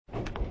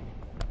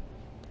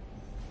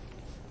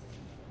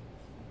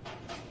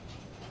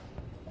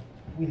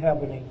We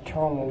have an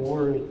eternal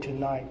word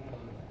tonight from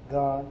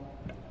God.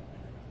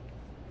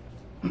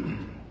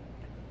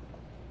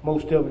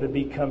 Most of it will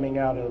be coming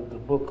out of the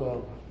book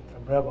of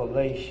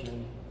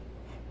Revelation.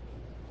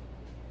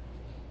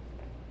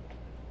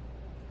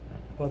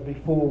 But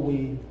before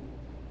we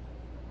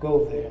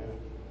go there,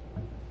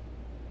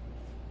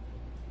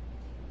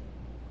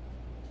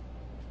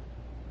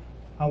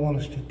 I want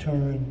us to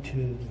turn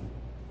to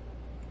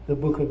the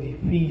book of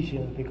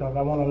Ephesians because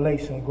I want to lay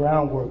some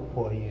groundwork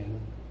for you.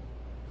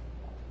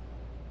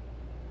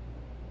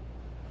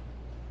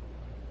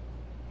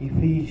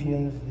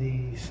 Ephesians,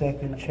 the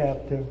 2nd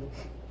chapter.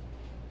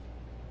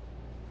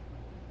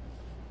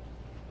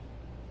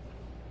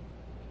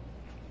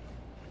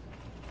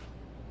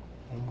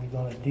 And we're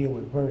going to deal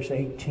with verse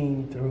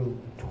 18 through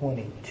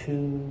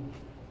 22.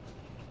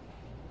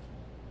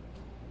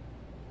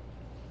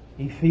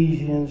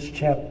 Ephesians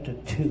chapter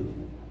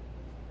 2.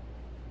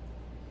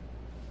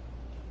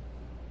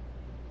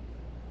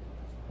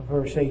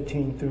 Verse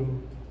 18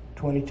 through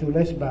 22.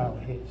 Let's bow our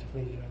heads,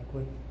 please, real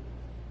quick.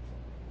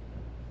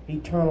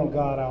 Eternal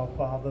God, our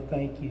Father,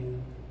 thank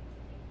you.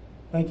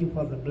 Thank you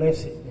for the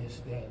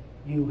blessedness that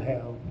you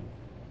have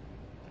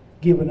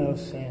given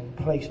us and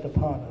placed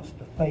upon us,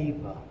 the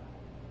favor.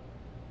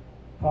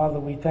 Father,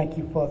 we thank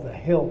you for the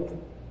health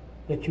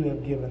that you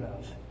have given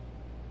us.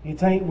 We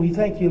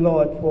thank you,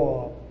 Lord,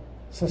 for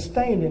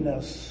sustaining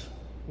us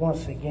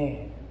once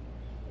again.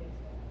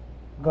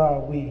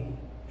 God, we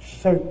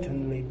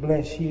certainly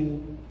bless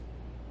you,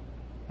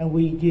 and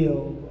we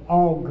give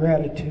all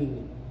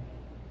gratitude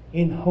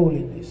in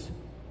holiness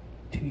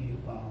to you,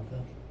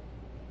 Father.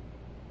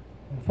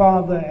 And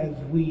Father, as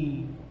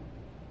we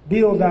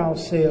build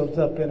ourselves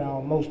up in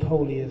our most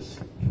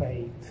holiest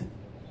faith,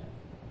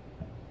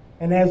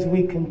 and as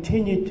we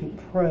continue to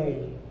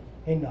pray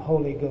in the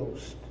Holy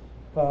Ghost,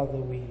 Father,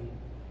 we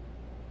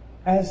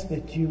ask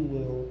that you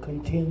will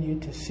continue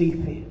to see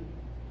fit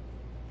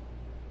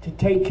to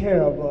take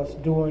care of us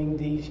during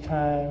these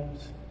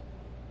times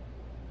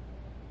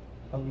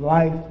of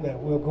life that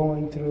we're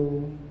going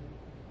through,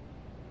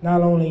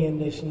 not only in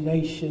this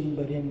nation,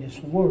 but in this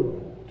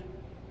world.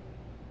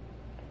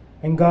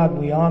 And God,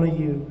 we honor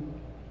you,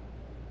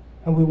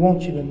 and we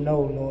want you to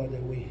know, Lord,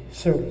 that we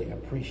certainly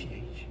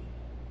appreciate you.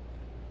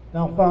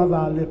 Now, Father,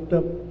 I lift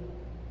up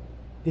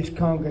this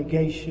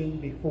congregation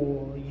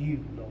before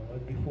you,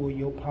 Lord, before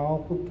your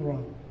powerful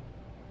throne.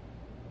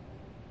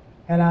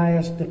 And I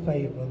ask the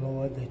favor,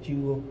 Lord, that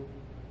you will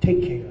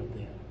take care of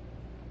them,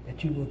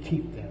 that you will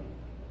keep them,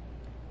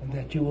 and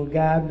that you will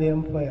guide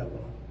them forever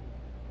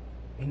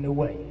in the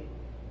way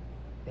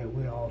that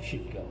we all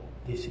should go.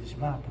 This is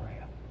my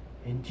prayer.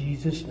 In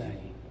Jesus'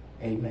 name,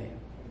 amen.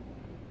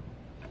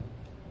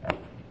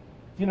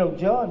 You know,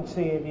 John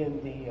said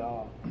in the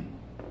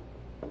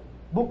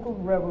book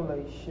of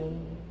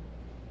Revelation,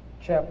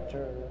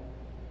 chapter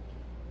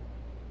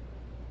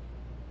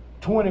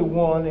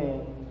 21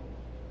 and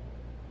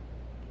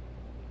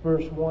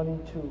verse 1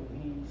 and 2,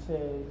 he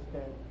says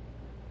that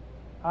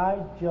I,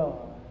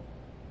 John,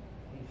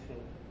 he said,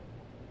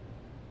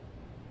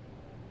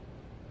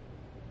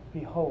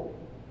 behold.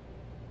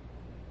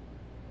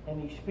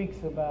 And he speaks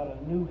about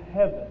a new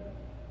heaven.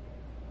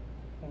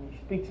 And he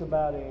speaks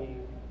about a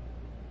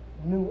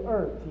new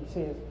earth. He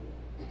says,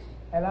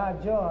 and I,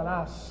 John,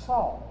 I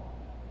saw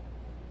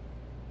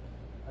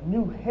a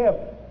new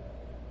heaven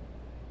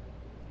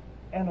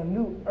and a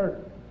new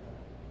earth.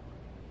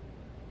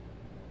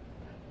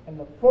 And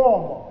the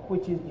former,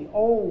 which is the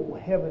old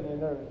heaven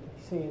and earth,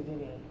 he says it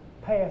had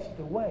passed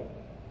away.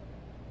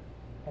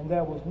 And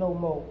there was no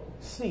more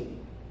sea.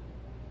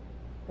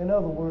 In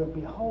other words,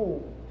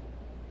 behold,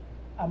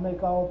 I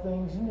make all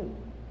things new.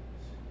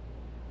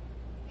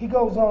 He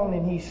goes on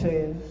and he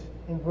says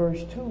in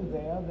verse 2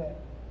 there that,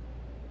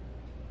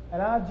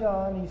 and I,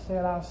 John, he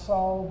said, I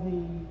saw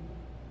the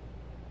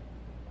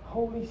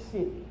holy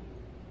city.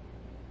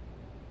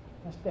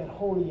 That's that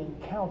holy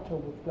encounter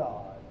with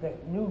God,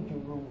 that new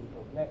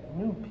Jerusalem, that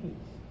new peace.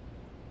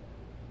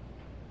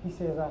 He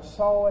says, I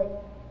saw it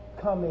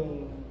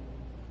coming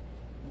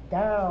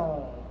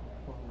down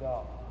from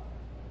God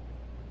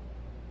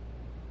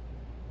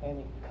and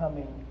it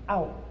coming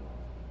out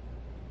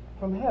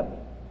from heaven.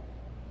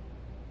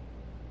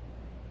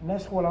 And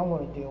that's what I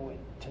want to deal with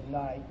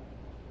tonight.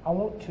 I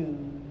want to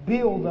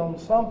build on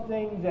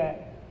something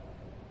that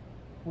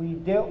we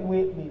dealt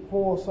with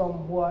before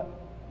somewhat,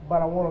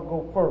 but I want to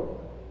go further.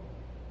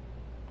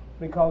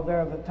 Because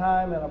there's a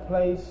time and a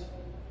place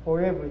for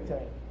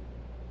everything.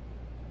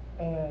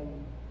 And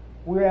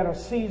we're at a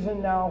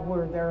season now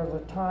where there is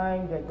a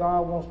time that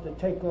God wants to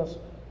take us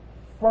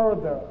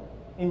further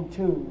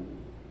into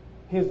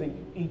his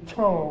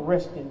eternal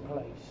resting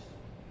place.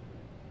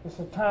 It's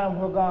a time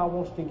where God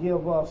wants to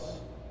give us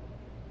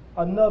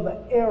another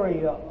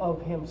area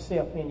of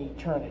himself in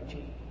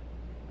eternity.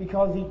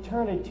 Because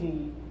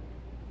eternity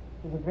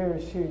is a very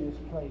serious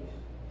place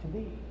to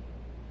be.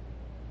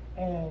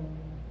 And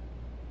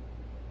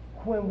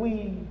when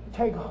we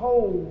take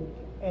hold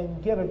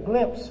and get a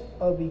glimpse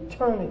of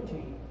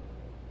eternity,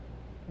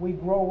 we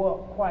grow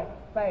up quite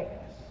fast.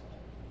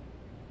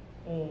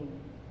 in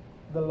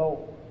the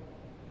Lord.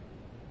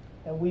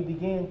 And we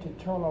begin to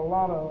turn a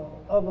lot of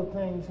other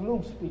things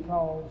loose,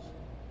 because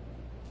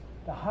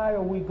the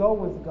higher we go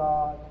with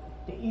God,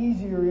 the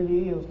easier it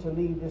is to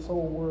leave this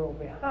old world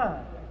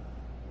behind.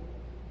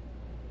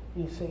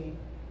 You see,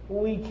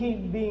 we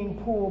keep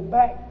being pulled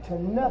back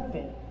to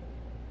nothing.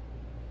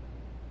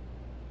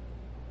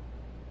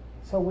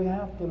 So we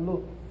have to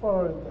look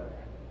further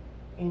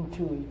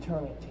into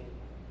eternity.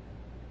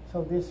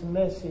 So this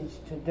message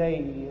today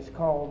is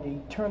called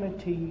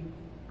Eternity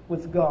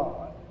with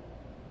God.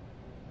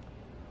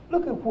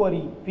 Look at what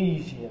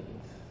Ephesians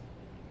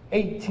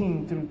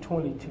 18 through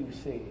 22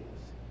 says.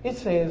 It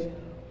says,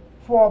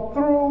 for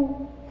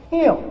through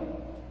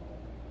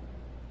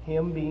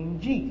him being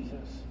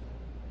Jesus,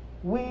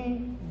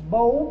 we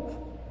both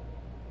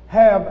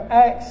have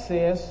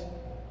access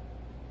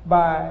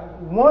by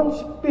one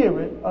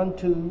Spirit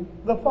unto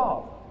the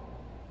Father.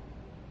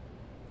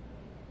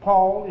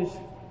 Paul is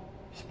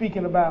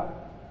speaking about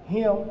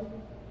him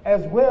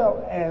as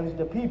well as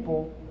the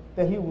people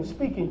that he was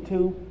speaking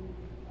to,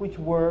 which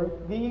were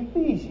the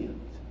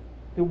Ephesians.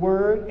 The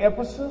word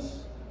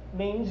Ephesus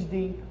means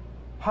the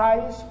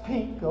highest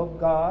peak of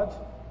God's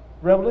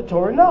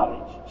revelatory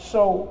knowledge.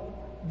 So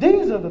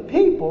these are the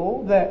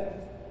people that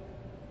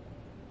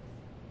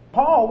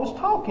Paul was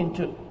talking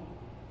to.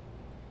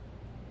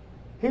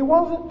 He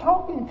wasn't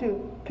talking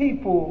to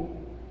people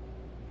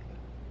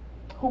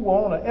who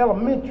were on an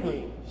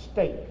elementary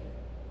state,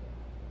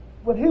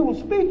 but he was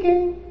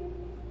speaking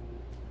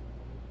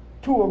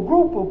to a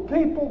group of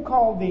people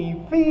called the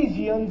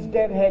Ephesians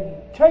that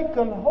had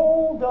taken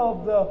hold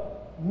of the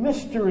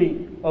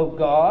mystery of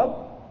God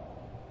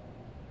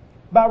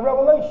by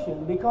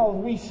revelation. Because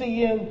we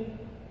see in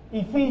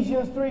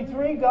Ephesians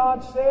 3:3,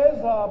 God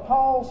says,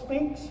 Paul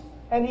speaks,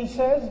 and he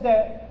says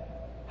that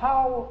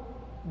how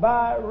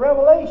by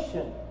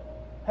revelation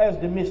has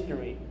the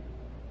mystery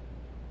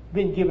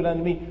been given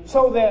unto me,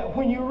 so that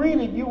when you read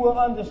it, you will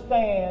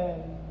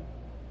understand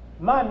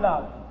my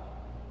knowledge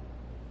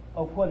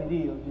of what it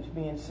is that's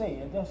being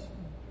said. That's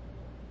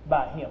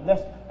by him.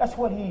 That's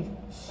what he's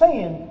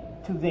saying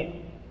to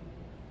them.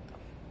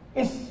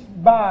 It's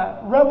by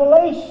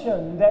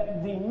revelation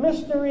that the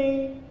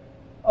mystery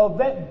of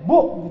that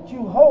book that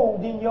you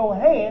hold in your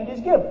hand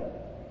is given.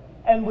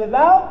 And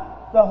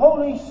without the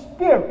Holy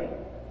Spirit,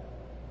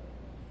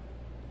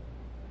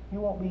 you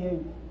won't be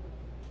able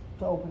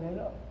to open it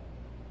up.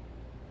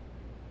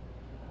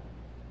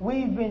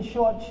 We've been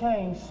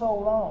shortchanged so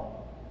long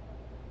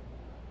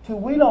till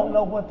we don't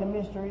know what the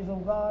mysteries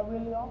of God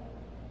really are.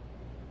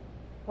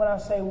 When I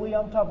say we,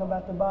 I'm talking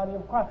about the body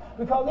of Christ.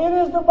 Because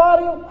it is the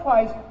body of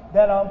Christ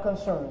that I'm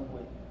concerned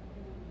with.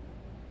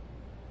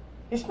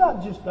 It's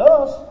not just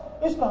us,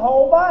 it's the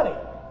whole body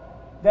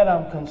that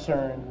I'm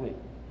concerned with.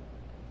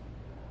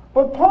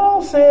 But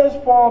Paul says,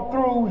 for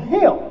through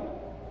him,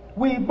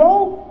 we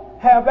both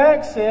have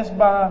access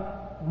by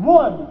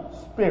one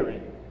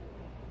Spirit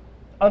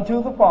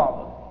unto the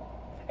Father.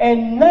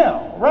 And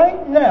now,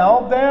 right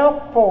now,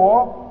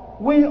 therefore,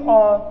 we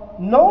are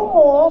no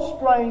more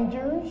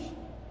strangers,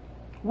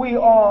 we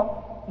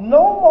are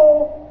no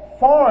more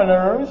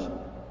foreigners,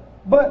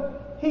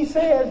 but he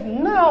says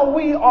now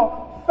we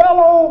are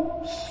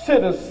fellow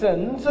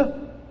citizens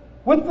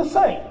with the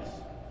saints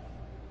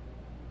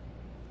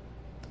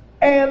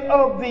and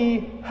of the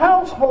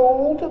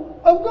household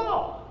of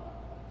God.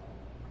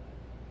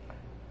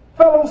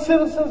 Fellow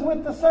citizens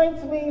with the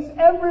saints means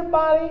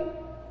everybody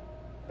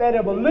that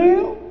ever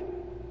lived,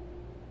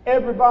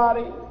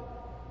 everybody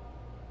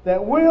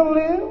that will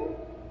live,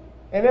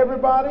 and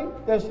everybody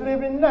that's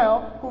living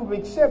now who've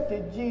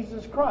accepted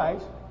Jesus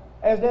Christ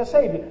as their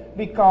Savior.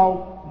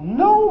 Because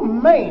no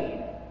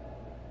man,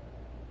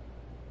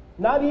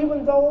 not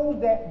even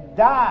those that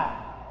died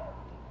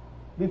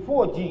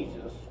before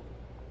Jesus,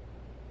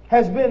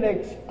 has been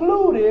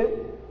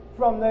excluded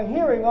from the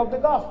hearing of the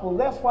gospel.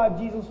 That's why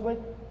Jesus went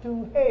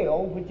to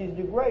hell, which is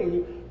the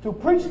grave, to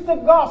preach the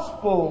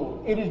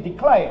gospel, it is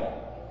declared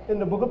in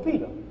the book of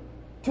Peter,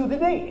 to the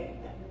dead.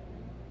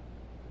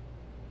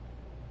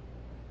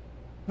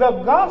 The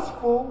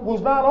gospel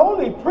was not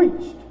only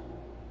preached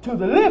to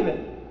the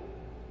living,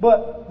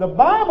 but the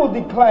Bible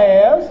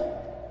declares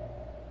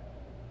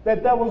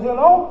that there was an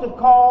altar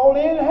call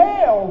in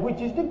hell,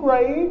 which is the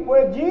grave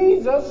where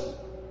Jesus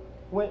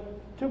went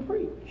to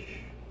preach.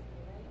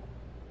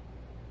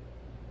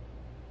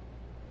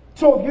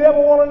 So if you ever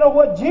want to know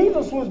what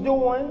Jesus was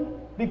doing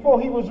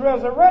before he was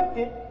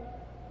resurrected,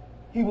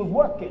 he was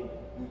working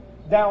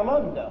down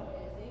under,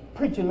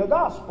 preaching the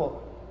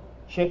gospel.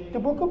 Check the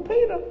book of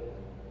Peter.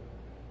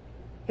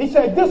 He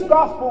said this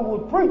gospel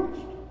was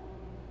preached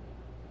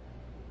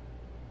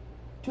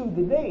to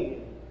the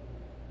dead,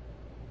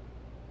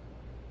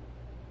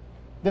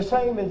 the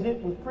same as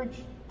it was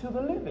preached to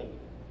the living.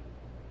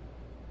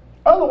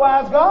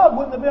 Otherwise, God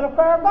wouldn't have been a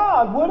fair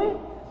God, would it?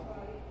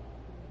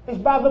 It's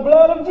by the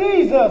blood of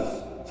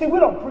Jesus. See, we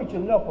don't preach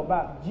enough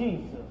about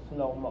Jesus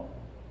no more.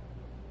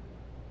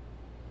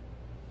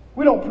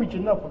 We don't preach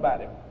enough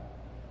about him.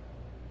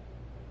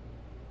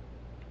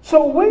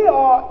 So we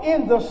are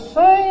in the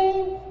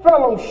same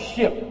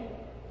fellowship.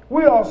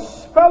 We are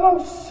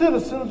fellow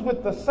citizens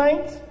with the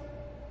saints,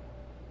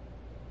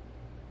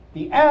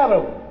 the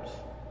Adams,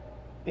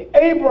 the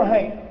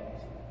Abrahams,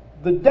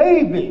 the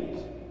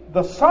Davids,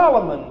 the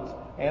Solomons,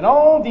 and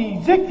all the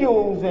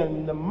Ezekiels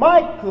and the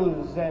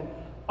Micahs, and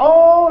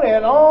on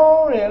and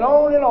on and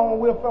on and on.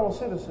 We're fellow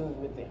citizens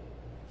with them.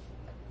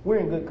 We're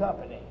in good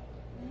company.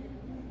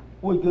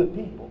 We're good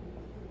people.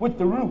 With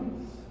the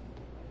Ruths,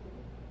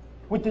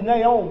 with the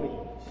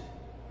Naomis.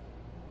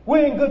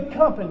 We're in good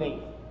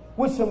company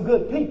with some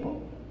good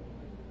people.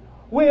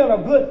 We're in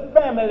a good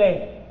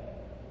family,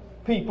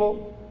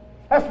 people.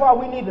 That's why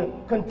we need to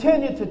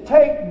continue to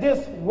take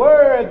this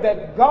word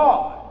that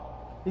God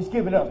has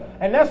given us.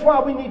 And that's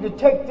why we need to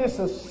take this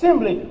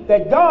assembly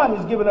that God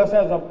has given us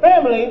as a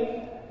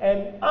family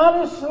and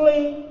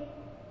honestly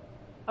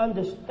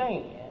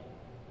understand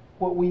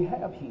what we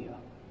have here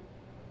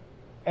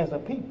as a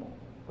people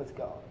with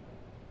God.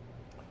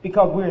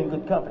 Because we're in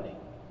good company.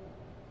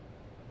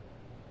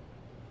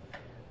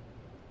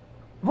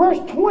 Verse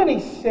 20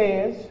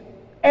 says,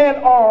 and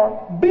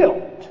are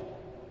built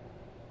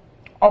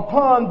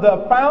upon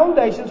the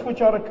foundations,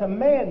 which are the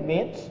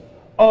commandments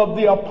of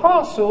the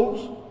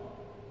apostles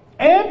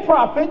and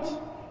prophets,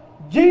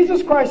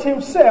 Jesus Christ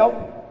himself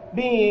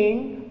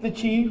being the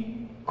chief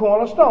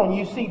cornerstone.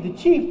 You see, the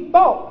chief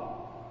thought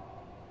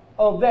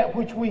of that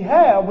which we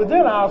have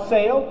within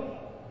ourselves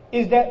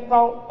is that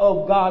thought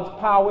of God's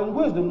power and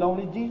wisdom known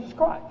as Jesus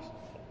Christ.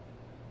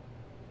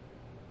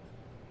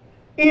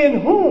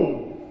 In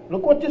whom,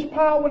 look what this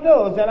power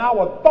does and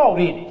our thought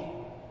in it.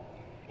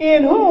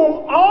 In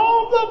whom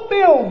all the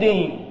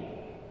building,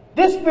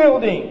 this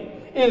building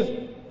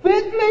is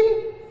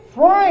fitly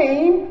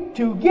framed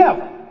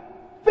together.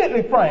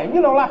 Fitly framed,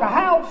 like a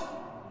house.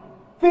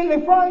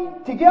 Fitly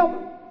framed together.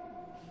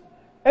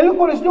 And look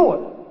what it's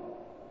doing.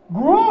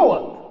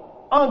 Growing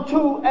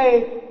unto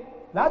a,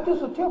 not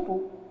just a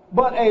temple,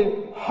 but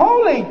a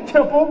holy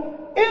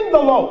temple in the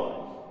Lord.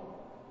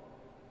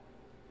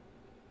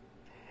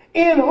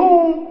 In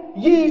whom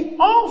ye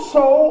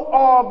also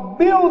are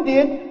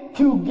builded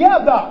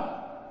together.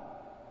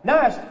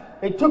 Now,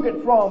 they took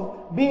it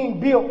from being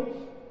built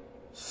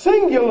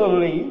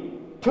singularly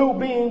to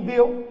being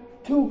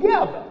built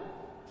together.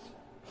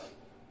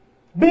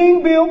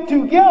 Being built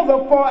together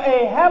for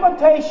a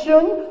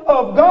habitation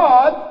of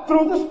God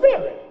through the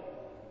Spirit.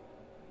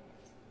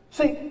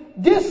 See,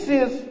 this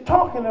is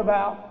talking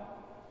about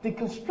the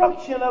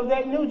construction of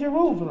that New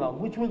Jerusalem,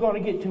 which we're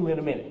going to get to in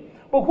a minute.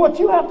 But what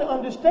you have to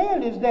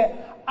understand is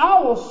that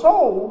our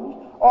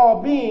souls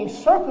are being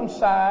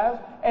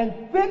circumcised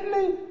and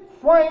fitly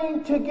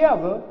framed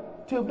together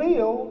to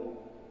build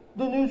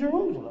the New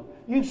Jerusalem.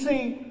 You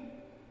see,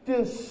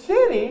 the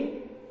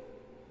city,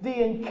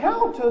 the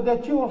encounter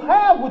that you'll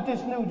have with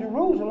this New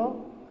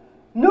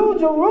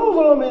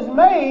Jerusalem is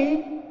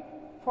made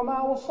from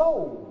our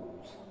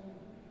souls.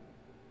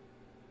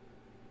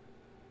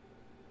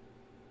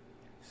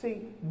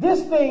 See,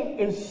 this thing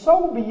is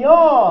so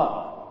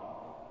beyond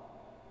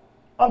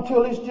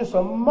until it's just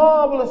a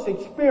marvelous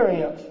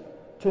experience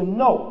to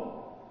know.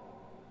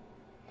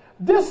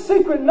 This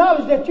secret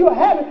knowledge that you're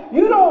having,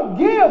 you don't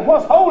give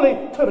what's holy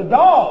to the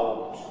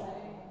dogs.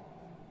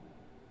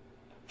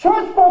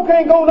 Church folk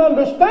ain't going to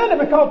understand it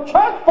because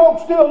church folk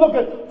still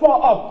looking for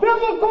a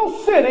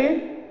physical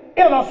city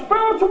in a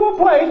spiritual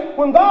place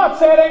when God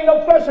said ain't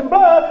no flesh and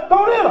blood,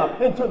 don't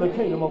enter into the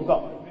kingdom of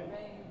God.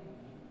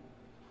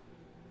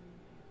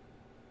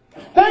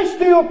 They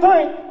still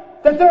think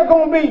that they're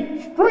going to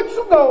be streaks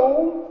of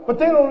gold, but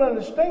they don't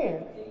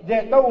understand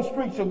that those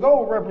streaks of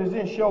gold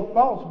represent your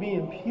thoughts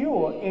being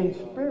pure in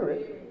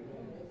spirit.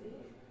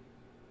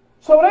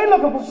 So they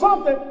looking for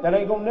something that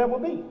ain't going to never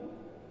be.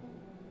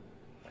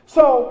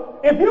 So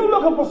if you're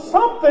looking for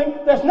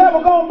something that's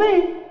never going to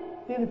be,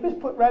 then if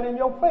it's put right in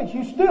your face,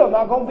 you're still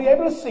not going to be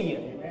able to see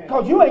it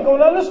because you ain't going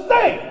to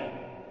understand.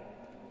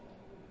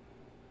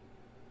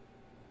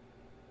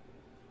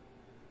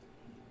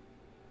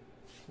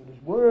 So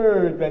this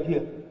word back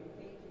here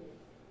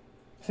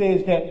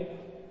says that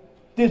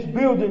this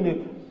building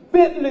is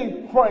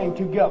fitly framed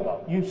together.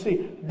 You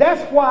see,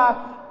 that's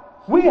why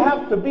we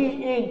have to be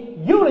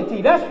in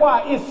unity. That's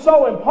why it's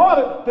so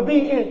important to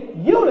be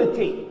in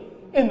unity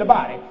in the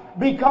body,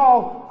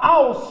 because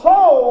our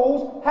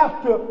souls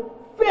have to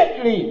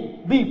fitly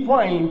be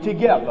framed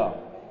together.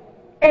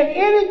 And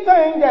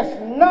anything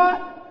that's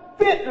not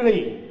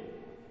fitly,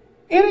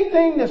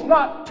 anything that's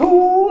not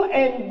tooled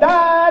and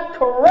dyed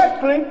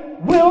correctly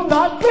will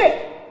not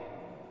fit.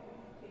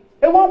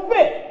 It won't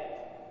fit.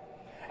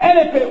 And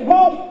if it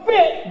won't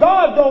fit,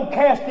 God don't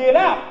cast it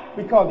out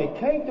because it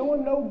can't do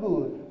it no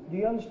good. Do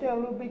you understand a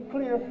little bit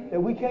clear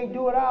that we can't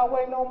do it our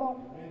way no more?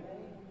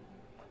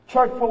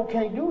 Church folk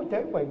can't do it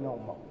their way no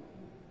more.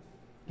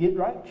 Get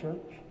right,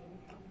 church.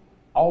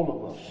 All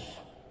of us.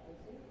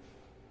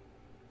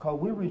 Because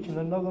we're reaching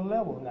another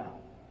level now.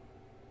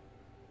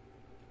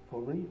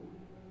 For real.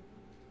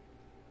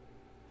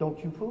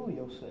 Don't you fool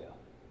yourself.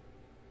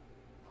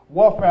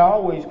 Warfare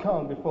always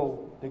comes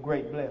before the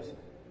great blessing.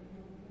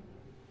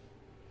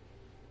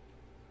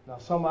 Now,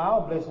 some of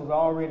our blessings are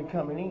already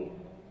coming in.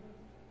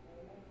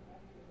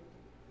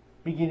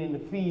 Beginning to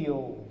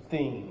feel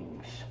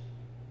things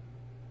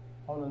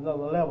on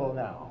another level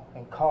now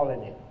and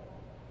calling it,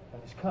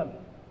 and it's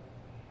coming.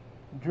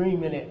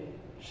 Dreaming it,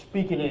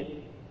 speaking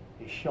it,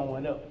 is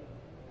showing up.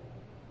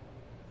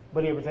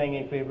 But everything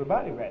ain't for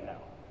everybody right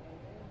now.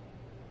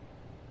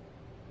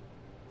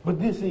 But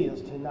this is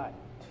tonight.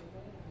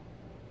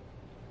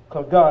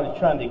 Because God is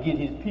trying to get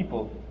his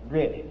people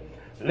ready.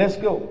 Let's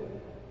go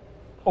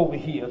over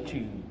here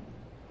to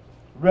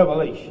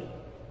Revelation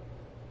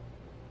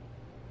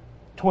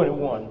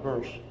 21,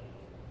 verse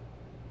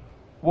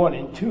 1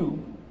 and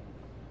 2.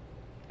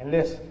 And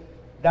let's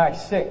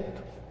dissect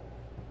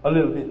a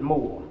little bit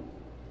more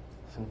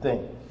some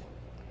things.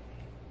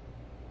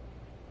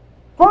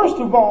 First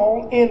of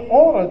all, in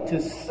order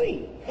to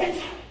see,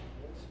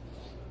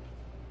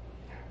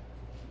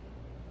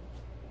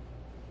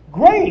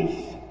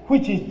 grace,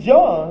 which is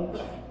John,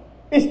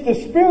 it's the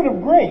Spirit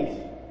of grace.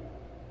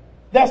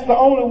 That's the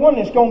only one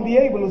that's going to be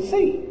able to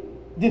see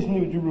this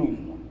New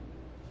Jerusalem.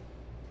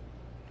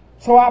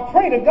 So I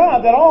pray to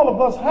God that all of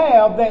us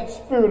have that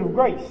Spirit of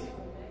grace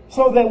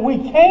so that we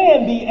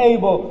can be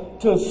able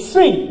to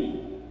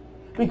see.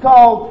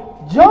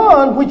 Because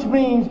John, which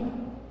means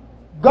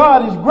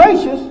God is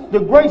gracious, the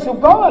grace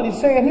of God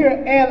is saying here,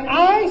 and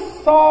I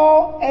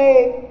saw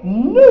a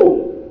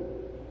new.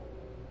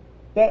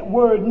 That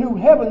word new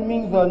heaven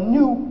means a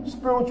new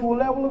spiritual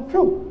level of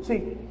truth.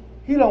 See,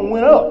 he done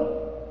went up.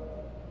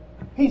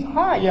 He's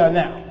higher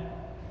now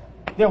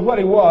than what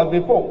he was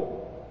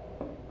before.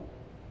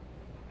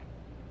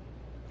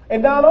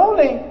 And not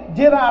only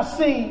did I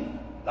see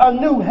a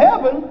new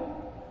heaven,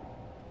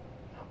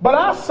 but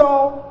I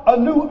saw a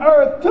new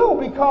earth too,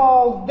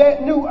 because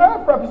that new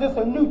earth represents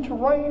a new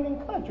terrain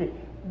and country.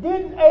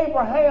 Didn't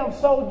Abraham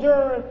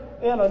sojourn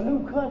in a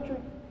new country?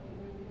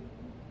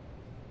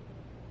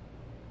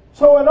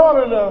 So in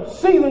order to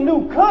see the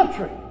new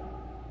country,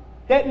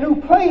 that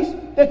new place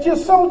that you're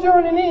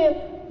sojourning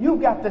in,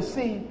 you've got to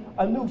see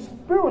a new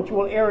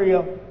spiritual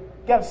area.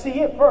 Got to see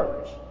it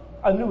first.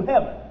 A new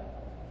heaven.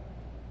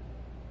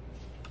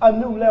 A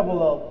new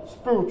level of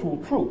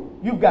spiritual truth.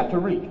 You've got to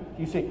reach.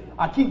 You see,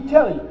 I keep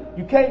telling you,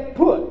 you can't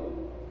put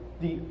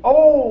the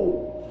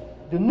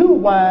new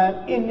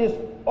wine in this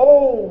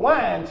old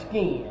wine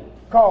skin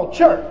called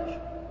church,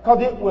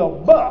 because it will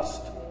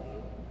bust.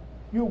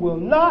 You will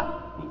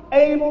not be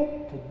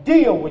able to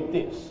deal with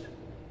this.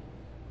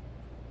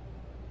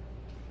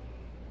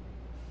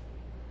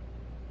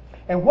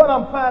 And what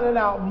I'm finding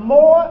out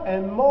more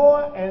and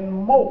more and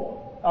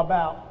more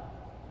about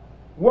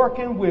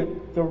working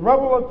with the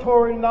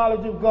revelatory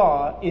knowledge of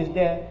God is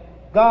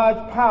that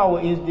God's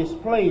power is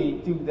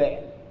displayed through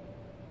that.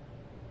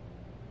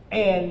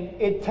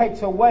 And it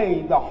takes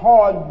away the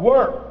hard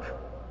work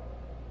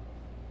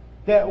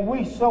that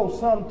we so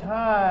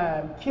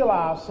sometimes kill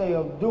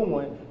ourselves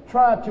doing,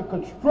 trying to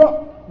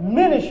construct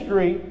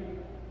ministry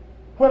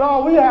when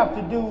all we have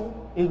to do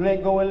is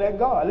let go and let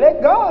God.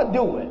 Let God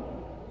do it.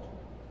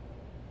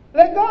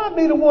 Let God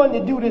be the one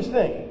to do this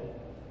thing,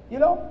 you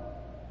know.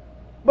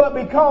 But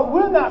because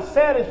we're not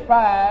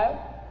satisfied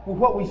with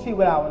what we see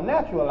with our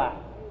natural eye,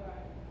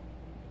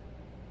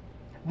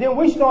 then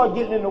we start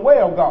getting in the way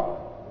of God.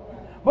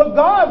 But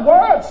God's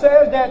word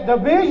says that the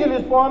vision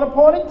is for an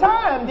appointed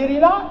time, did he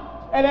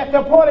not? And at the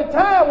appointed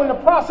time, when the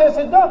process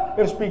is done,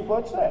 it'll speak for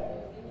itself.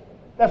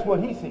 That's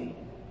what he said.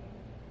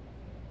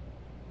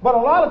 But a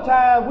lot of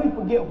times we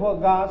forget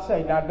what God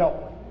says, now don't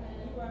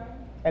we?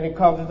 And it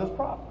causes us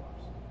problems.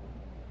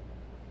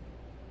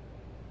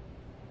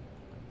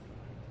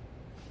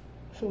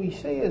 So he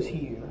says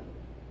here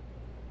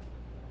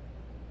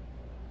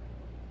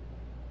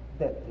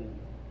that the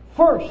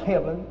first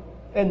heaven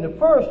and the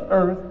first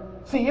earth,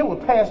 see, it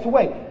was passed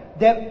away.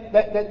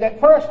 That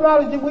first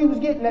knowledge that we was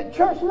getting, that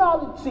church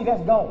knowledge, see,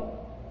 that's gone.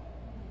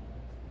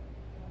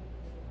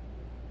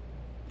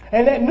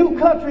 And that new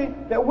country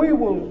that we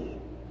was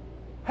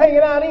hanging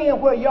out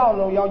in, where y'all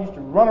know y'all used to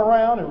run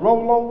around and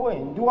roll over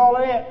and do all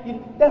of that,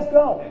 that's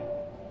gone.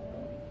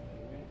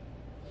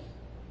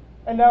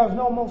 And there was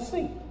no more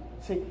sea.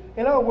 See,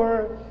 in other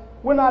words,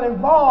 we're not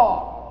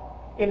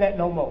involved in that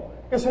no more.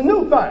 It's a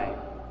new thing.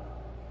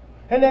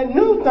 And that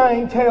new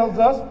thing tells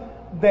us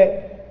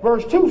that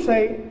verse 2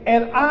 say,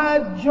 and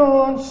I,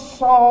 John,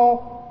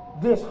 saw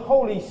this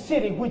holy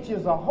city, which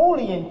is a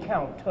holy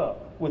encounter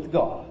with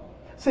God.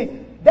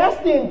 See,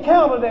 that's the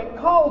encounter that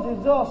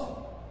causes us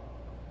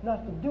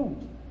not to do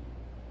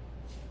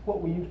what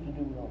we used to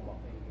do no more.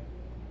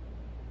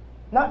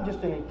 Not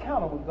just an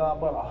encounter with God,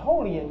 but a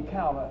holy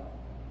encounter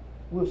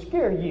will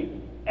scare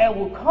you and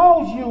will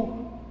cause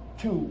you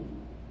to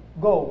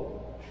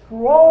go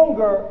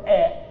stronger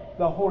at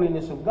the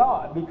holiness of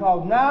God,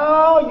 because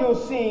now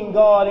you're seeing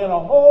God in a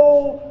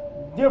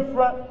whole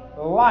different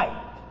light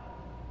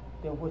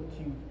than what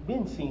you've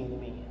been seeing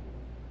him in.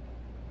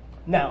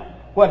 Now,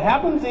 what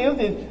happens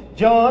is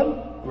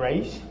John,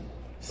 grace,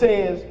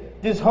 says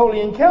this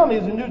holy encounter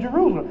is in New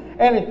Jerusalem,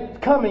 and it's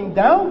coming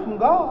down from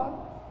God,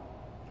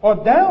 or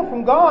down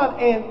from God,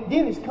 and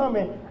then it's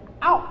coming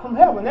out from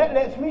heaven. That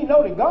lets me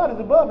know that God is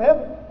above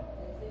heaven.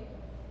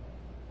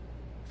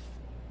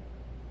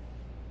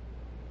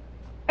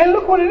 And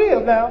look what it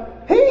is now.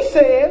 He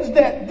says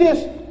that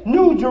this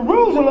New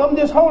Jerusalem,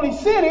 this holy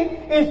city,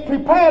 is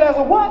prepared as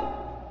a what?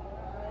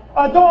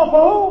 A door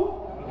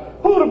for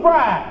who? Who the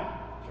bride?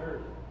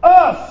 Church.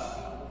 Us.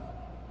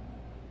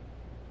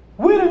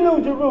 We're the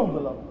New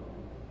Jerusalem.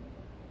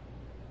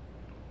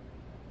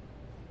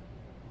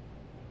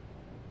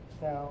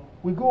 Now,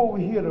 we go over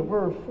here to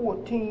verse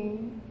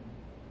 14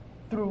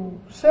 through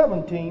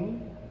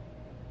 17,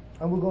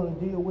 and we're going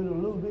to deal with it a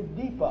little bit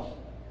deeper.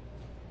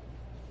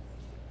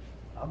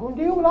 I'm going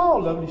to deal with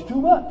all of it. It's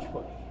too much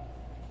for you.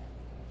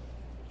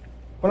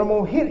 But I'm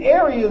going to hit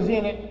areas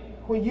in it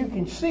where you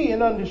can see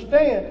and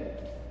understand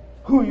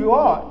who you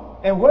are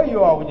and where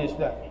you are with this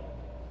thing.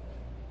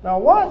 Now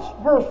watch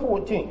verse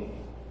 14.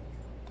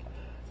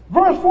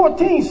 Verse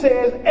 14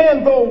 says,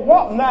 and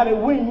now that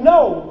we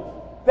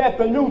know that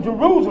the New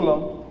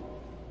Jerusalem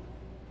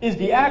is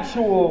the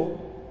actual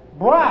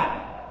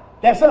bride,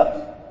 that's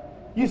us.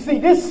 You see,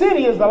 this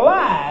city is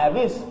alive.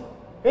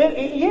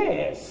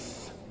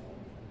 Yes.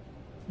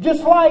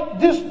 Just like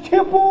this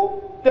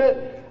temple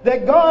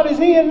that God is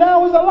in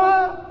now is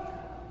alive.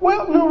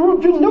 Well,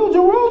 New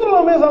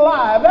Jerusalem is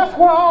alive. That's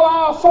where all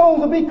our souls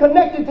will be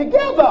connected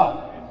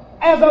together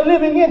as a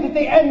living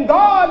entity. And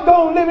God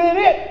gonna live in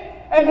it.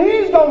 And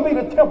He's gonna be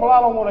the temple. I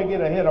don't want to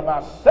get ahead of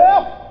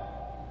myself.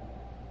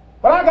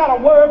 But I got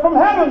a word from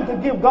heaven to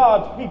give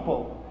God's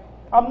people.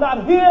 I'm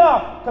not here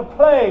to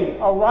play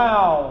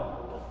around.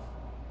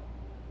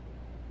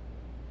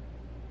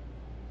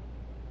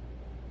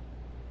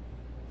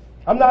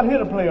 I'm not here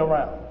to play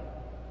around.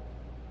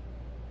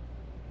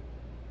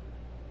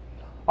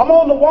 I'm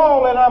on the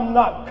wall and I'm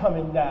not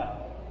coming down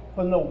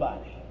for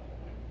nobody.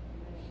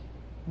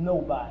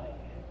 Nobody.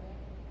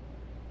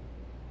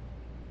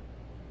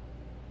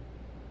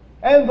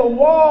 And the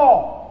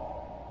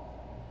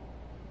wall,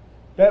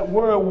 that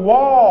word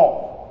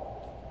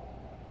wall,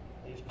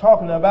 is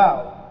talking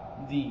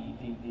about the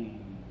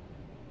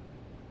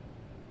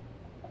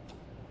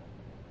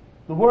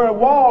word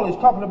wall is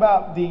talking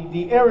about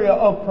the area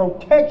of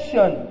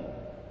protection.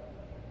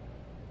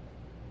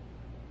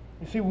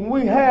 You see, when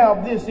we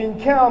have this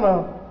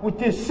encounter with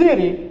this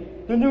city,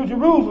 the New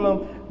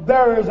Jerusalem,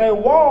 there is a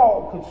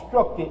wall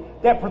constructed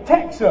that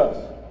protects us.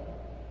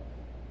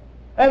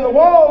 And the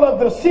wall of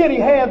the city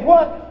has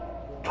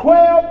what?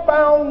 12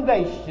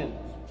 foundations.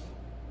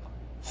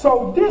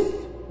 So this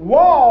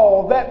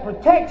wall that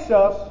protects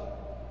us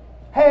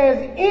has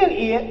in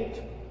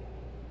it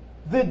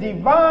the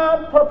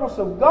divine purpose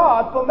of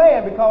God for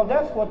man, because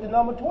that's what the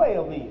number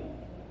 12 is.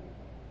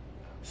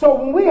 So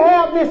when we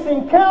have this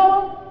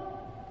encounter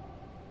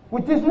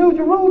with this New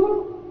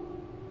Jerusalem,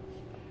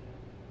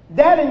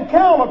 that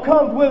encounter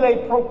comes with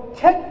a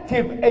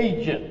protective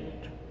agent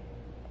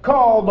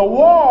called the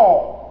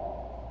wall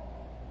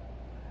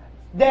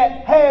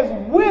that has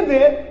with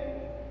it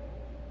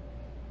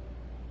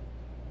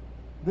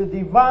the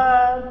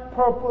divine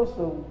purpose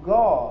of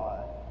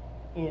God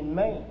in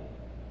man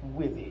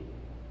with it.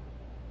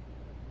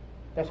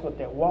 That's what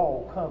that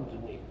wall comes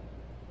with.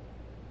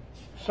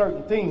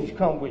 Certain things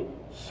come with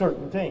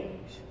certain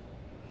things.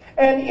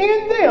 And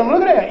in them,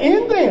 look at that,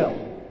 in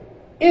them,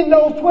 in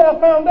those 12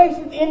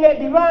 foundations, in that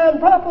divine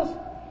purpose,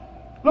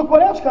 look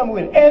what else comes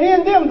with it. And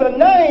in them the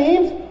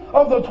names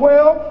of the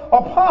 12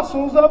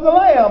 apostles of the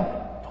Lamb.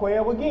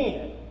 12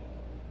 again.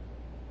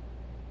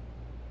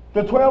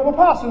 The 12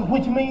 apostles,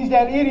 which means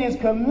that it is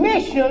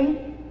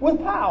commissioned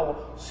with power.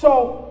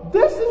 So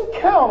this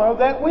encounter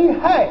that we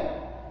have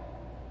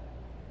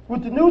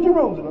with the New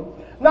Jerusalem,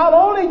 not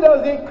only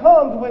does it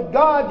come with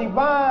God's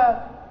divine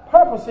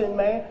purpose in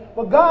man,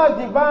 but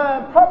God's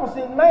divine purpose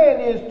in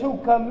man is to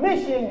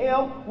commission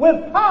him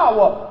with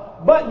power.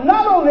 But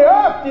not on the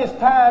earth this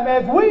time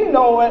as we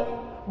know it,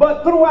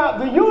 but throughout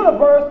the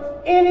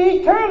universe in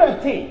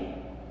eternity.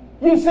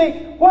 You see,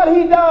 what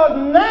he does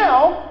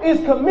now is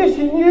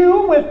commission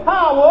you with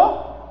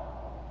power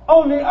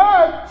on the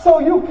earth so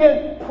you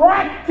can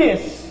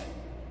practice.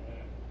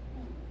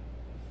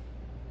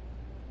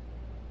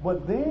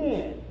 But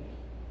then,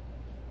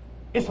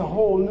 it's a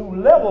whole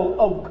new level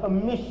of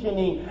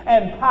commissioning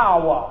and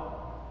power.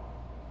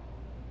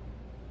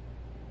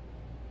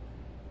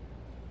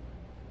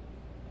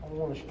 I don't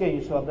want to scare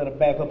you, so I better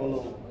back up a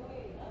little.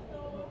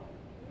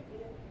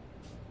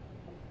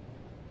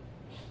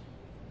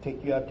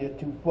 Take you out there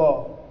too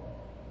far.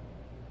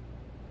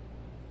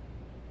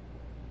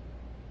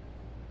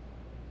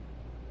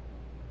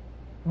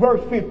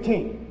 Verse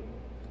 15,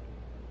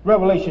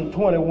 Revelation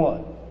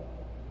 21.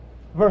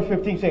 Verse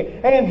 15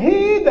 says, and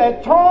he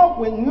that talked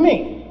with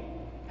me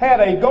had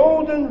a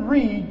golden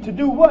reed to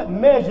do what?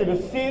 Measure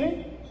the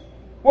city.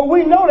 Well,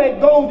 we know that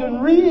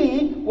golden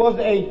reed was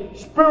a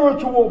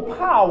spiritual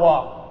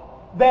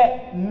power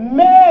that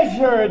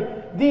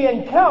measured the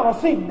encounter.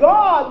 See,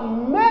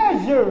 God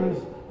measures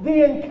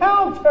the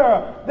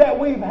encounter that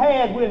we've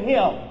had with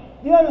him.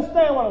 Do you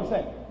understand what I'm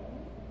saying?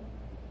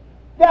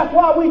 That's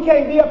why we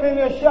can't be up in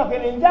there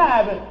shucking and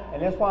jiving.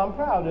 And that's why I'm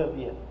proud of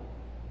you.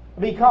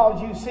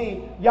 Because you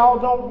see, y'all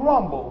don't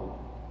grumble.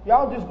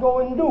 Y'all just go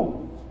and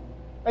do.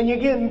 And you're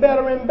getting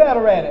better and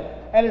better at it.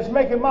 And it's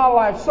making my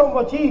life so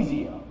much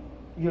easier,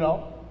 you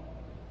know.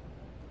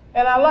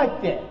 And I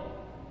like that.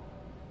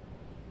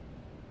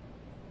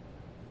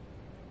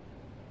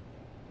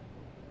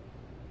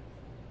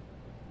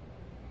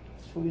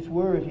 So this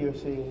word here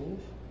says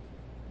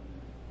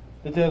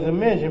that there's a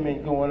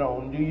measurement going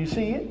on. Do you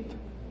see it?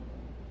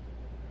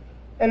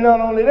 And not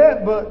only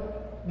that,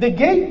 but the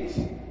gates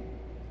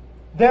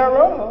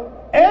thereof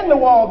and the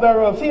wall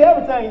thereof. See,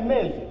 everything is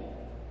measured.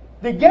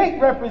 The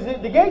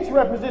gates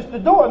represents the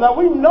door. Now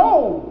we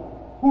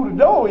know who the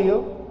door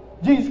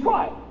is, Jesus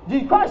Christ.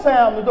 Jesus Christ said,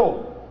 I'm the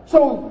door.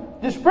 So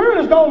the Spirit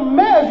is going to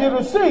measure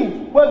to see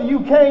whether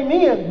you came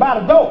in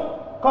by the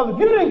door. Because if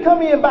you didn't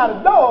come in by the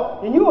door,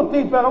 then you're a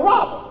thief and a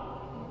robber.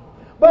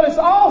 But it's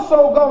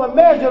also going to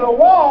measure the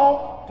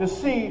wall to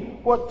see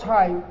what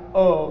type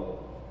of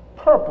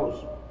purpose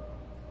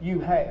you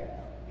have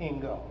in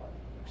God.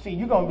 See,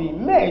 you're going to be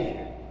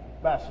measured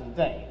by some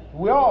things.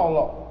 We all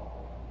are.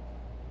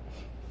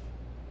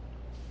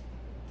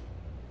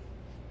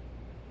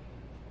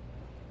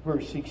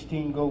 Verse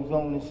 16 goes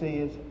on and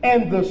says,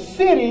 and the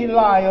city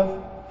lieth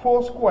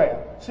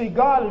foursquare. See,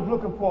 God is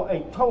looking for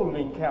a total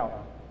encounter.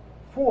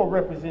 Four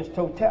represents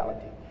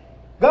totality.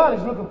 God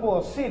is looking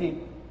for a city,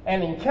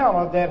 an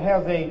encounter that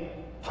has a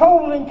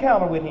total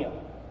encounter with him.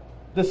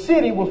 The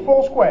city was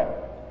foursquare.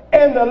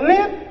 And the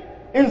length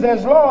is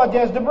as large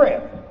as the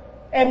breadth.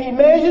 And he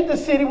measured the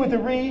city with the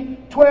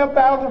reed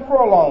 12,000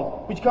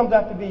 furlongs, which comes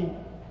out to be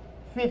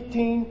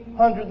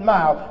 1,500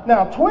 miles.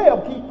 Now,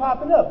 12 keep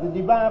popping up. The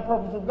divine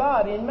purpose of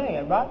God in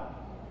man, right?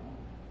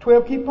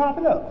 12 keep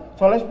popping up.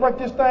 So let's break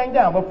this thing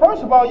down. But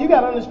first of all, you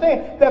got to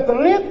understand that the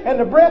length and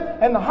the breadth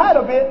and the height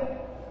of it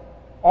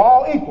are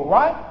all equal,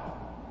 right?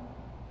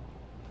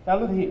 Now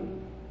look here.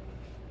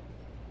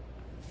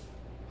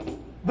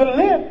 The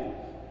length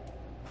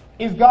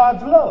is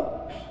God's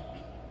love.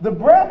 The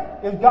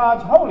breadth is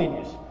God's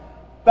holiness.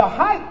 The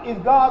height is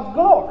God's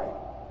glory.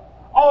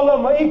 All of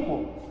them are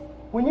equal.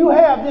 When you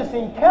have this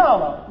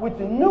encounter with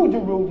the New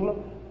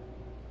Jerusalem,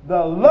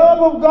 the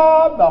love of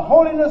God, the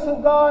holiness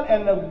of God,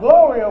 and the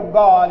glory of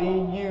God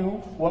in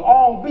you will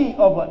all be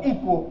of an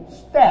equal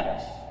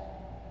status.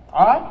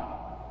 All right?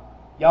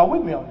 Y'all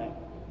with me on that?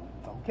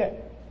 Okay.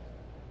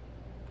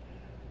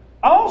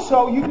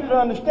 Also, you need to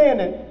understand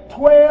that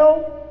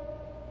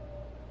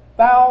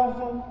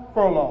 12,000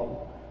 furlongs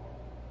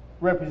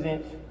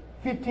represents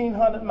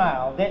 1,500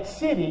 miles. That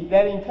city,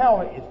 that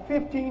encounter is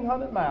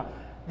 1,500 miles.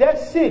 That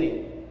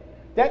city,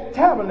 that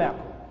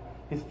tabernacle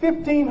is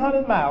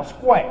 1,500 miles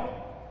square,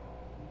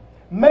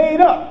 made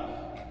up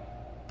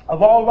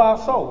of all of our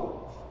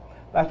souls.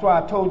 That's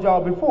why I told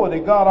y'all before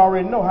that God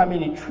already know how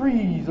many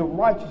trees of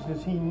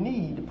righteousness he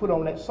need to put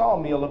on that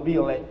sawmill to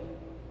build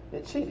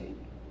that city.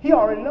 He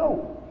already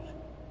knows.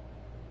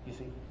 You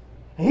see,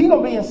 and he's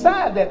gonna be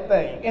inside that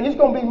thing, and it's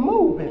gonna be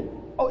moving.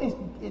 Oh,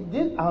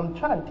 I'm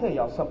trying to tell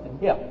y'all something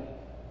here.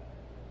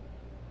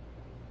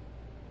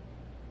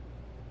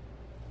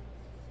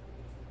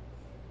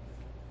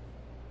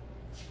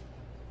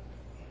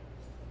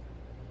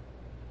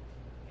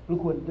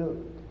 Look what it does.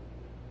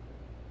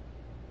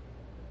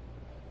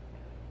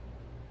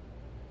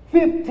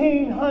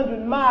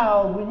 1,500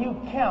 miles, when you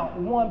count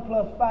 1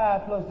 plus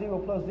 5 plus 0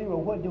 plus 0,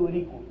 what do it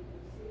equal?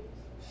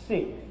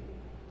 6.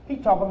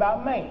 He's talking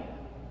about man.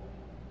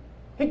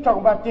 He's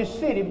talking about this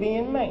city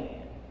being man.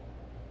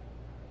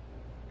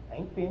 I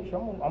ain't finished.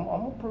 I'm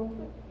going to prove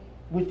it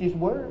with this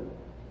word.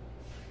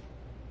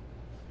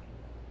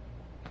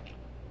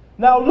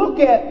 Now look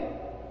at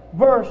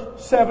verse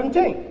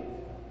 17.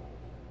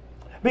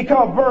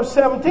 Because verse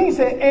 17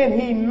 said, and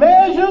he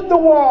measured the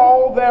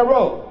wall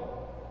thereof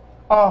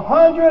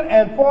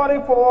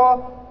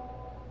 144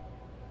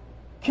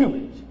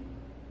 cubits.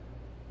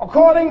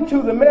 According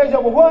to the measure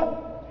of a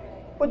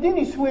what? But then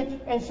he switched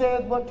and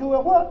said, but to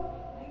a what?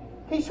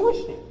 He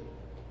switched it.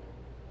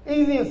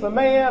 Either it's a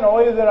man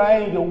or is it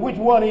an angel? Which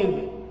one is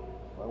it?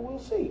 Well, we'll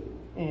see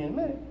in a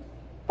minute.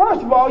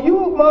 First of all,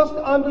 you must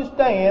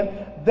understand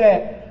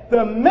that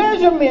the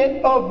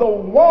measurement of the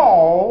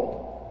wall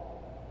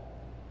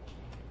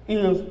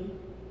is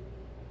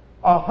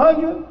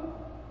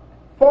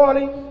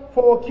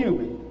 144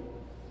 cubits.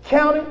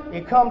 Count it,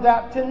 it comes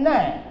out to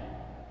 9.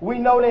 We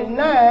know that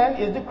 9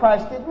 is the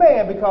Christed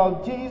man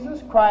because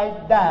Jesus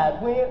Christ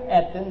died when?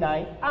 At the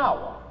 9th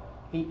hour.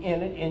 He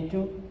entered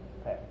into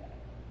paradise.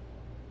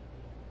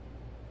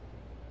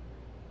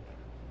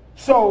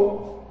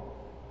 So,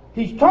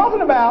 he's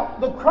talking about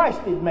the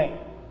Christed man.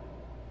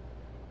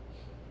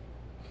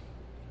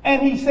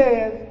 And he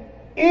says,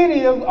 it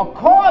is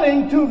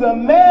according to the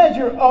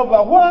measure of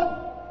a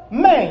what?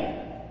 Man.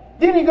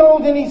 Then he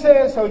goes and he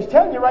says, so he's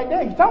telling you right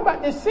there, he's talking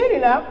about this city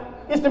now.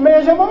 It's the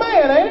measure of a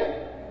man, ain't it?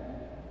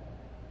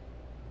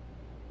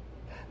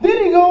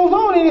 Then he goes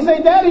on and he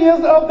says, that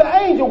is of the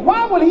angel.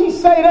 Why would he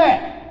say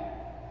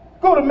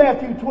that? Go to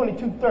Matthew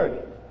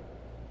 22:30.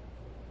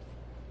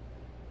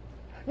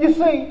 You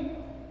see,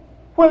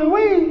 when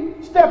we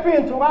step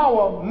into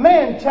our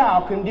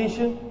man-child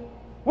condition,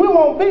 We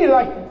won't be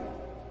like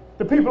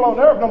the people on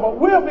the earth no more.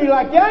 We'll be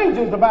like the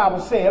angels, the Bible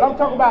said. I'm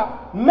talking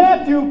about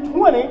Matthew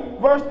 20,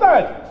 verse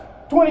 30.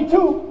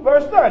 22,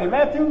 verse 30.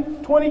 Matthew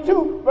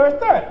 22, verse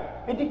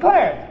 30. It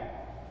declares it.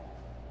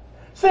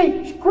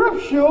 See,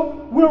 Scripture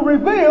will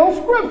reveal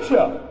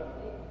Scripture.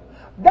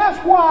 That's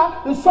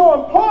why it's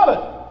so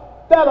important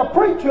that a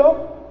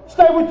preacher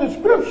stay with the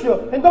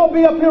Scripture and don't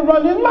be up here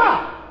running his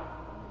mouth.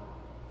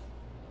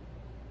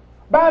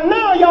 By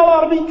now, y'all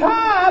ought to be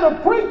tired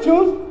of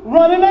preachers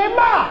running their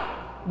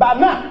mouth. By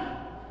now.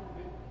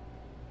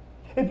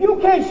 If you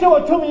can't show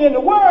it to me in the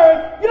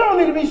Word, you don't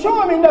need to be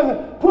showing me nothing,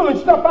 pulling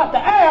stuff out the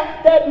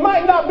air that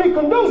might not be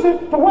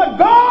conducive to what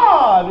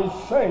God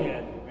is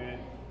saying.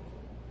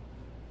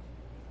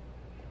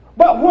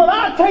 But when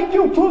I take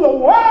you to the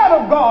Word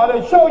of God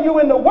and show you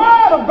in the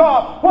Word of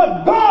God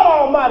what God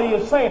Almighty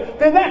is saying,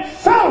 then that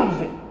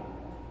settles it.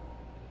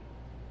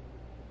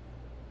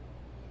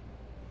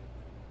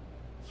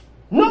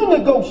 No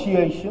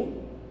negotiation.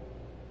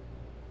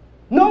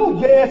 No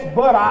yes,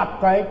 but I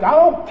think. I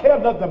don't care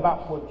nothing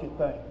about what you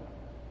think.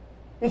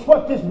 It's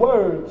what this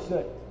Word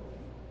says.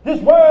 This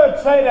Word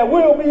say that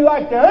we'll be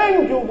like the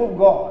angels of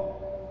God.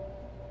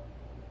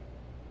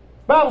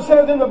 The Bible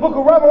says in the book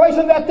of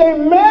Revelation that they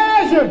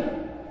measured.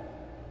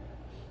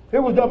 It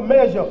was the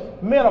measure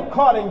meant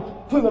according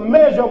to the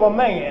measure of a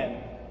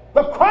man.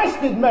 The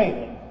Christed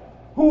man,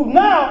 who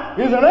now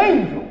is an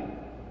angel.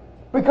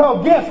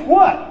 Because guess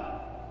what?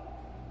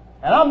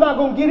 And I'm not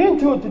going to get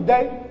into it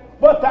today,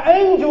 but the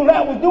angel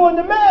that was doing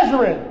the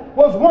measuring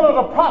was one of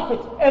the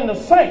prophets and the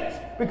saints.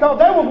 Because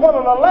they was one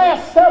of the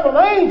last 7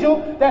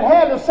 angels that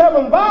had the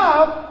 7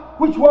 vials,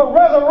 which were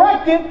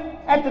resurrected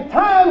at the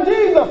time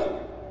Jesus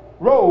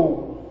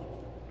rose.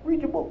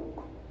 Read your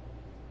book.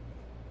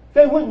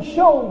 They went and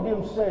showed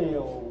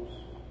themselves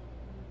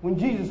when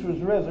Jesus was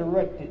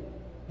resurrected.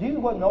 Jesus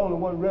wasn't the only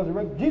one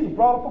resurrected. Jesus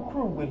brought up a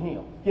crew with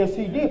him. Yes,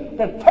 he did.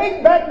 To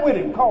take back with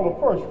him, called the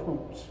first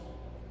fruits.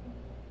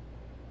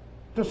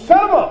 To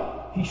set them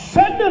up. He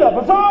set it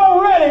up. It's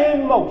already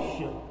in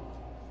motion.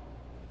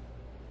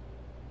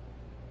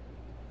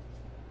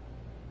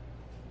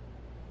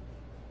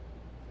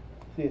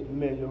 See, it's the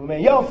measure of a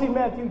man. Y'all see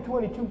Matthew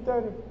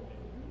 22:30?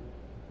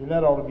 Then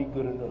that ought to be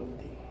good enough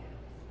then.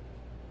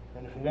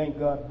 And if it ain't,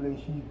 God bless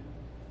you.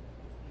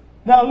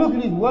 Now look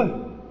at his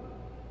word.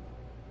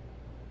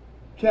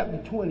 Chapter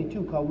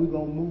 22, because we're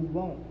going to move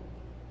on.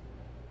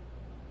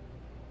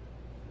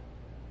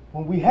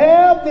 When we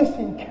have this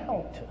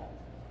encounter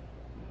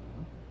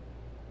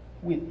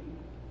with him,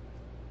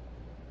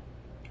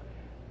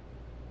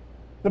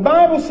 the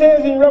Bible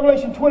says in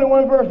Revelation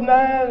 21 verse 9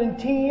 and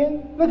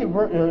 10, look at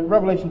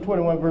Revelation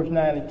 21 verse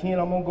 9 and 10,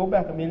 I'm going to go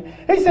back a minute.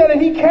 He said,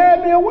 and he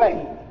carried me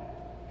away.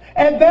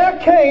 And there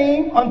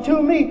came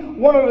unto me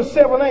one of the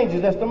 7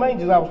 angels, that's the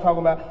angels I was talking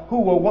about,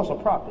 who were once a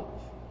prophet.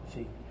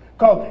 See,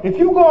 because if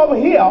you go over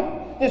here,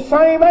 this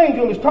same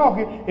angel is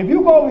talking. If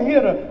you go over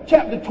here to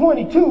chapter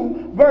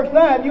 22, verse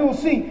 9, you'll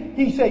see,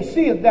 he says,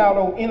 seest thou,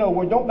 O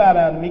inward, don't bow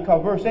down to me,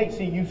 because verse 8,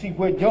 see, you see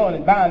where John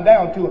is bowing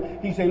down to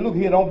it. He said, look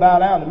here, don't bow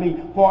down to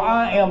me, for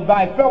I am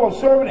thy fellow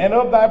servant and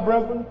of thy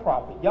brethren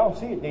prophet. Y'all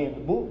see it there in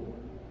the book.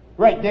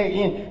 Right there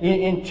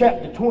in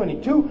chapter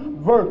 22,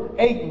 verse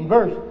 8 and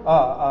verse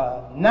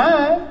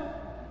 9.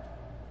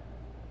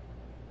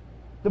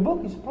 The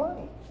book is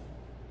plain.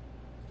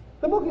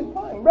 The book is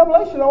plain.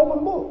 Revelation, an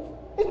open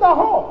book. It's not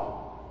hard.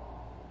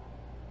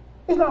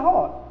 It's not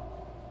hard.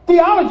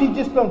 Theology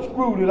just done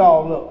screwed it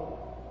all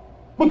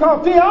up.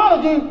 Because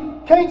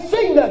theology can't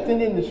see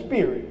nothing in the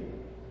spirit.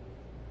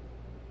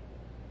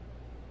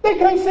 They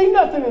can't see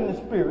nothing in the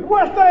spirit.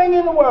 Worst thing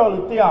in the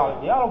world is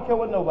theology. I don't care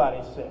what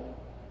nobody says.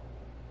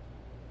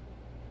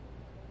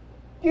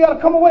 You got to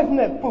come away from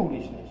that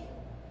foolishness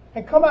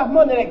and come out from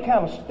under that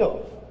kind of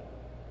stuff.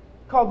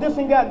 Because this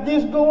ain't got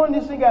this going,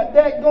 this ain't got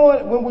that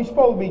going, when we're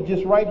supposed to be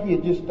just right here.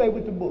 Just stay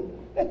with the book.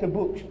 Let the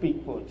book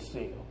speak for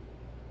itself.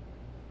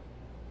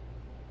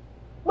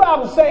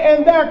 Bible say,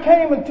 and there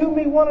came unto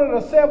me one of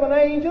the 7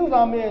 angels.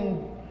 I'm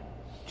in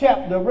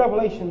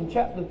Revelation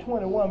chapter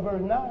 21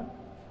 verse 9.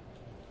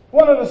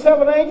 One of the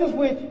 7 angels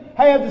which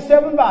had the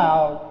 7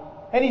 vials.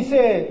 And he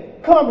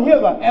said, come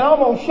hither and I'm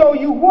going to show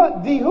you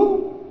what? The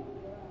who?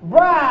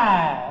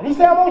 Bride. He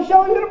said, I'm going to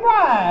show you the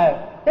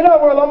bride. In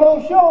other words, I'm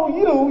going to show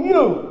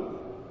you,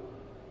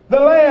 the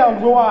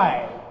Lamb's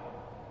wife.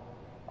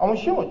 I'm going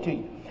to show it to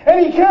you.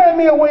 And he carried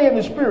me away in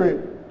the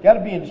spirit, got to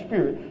be in the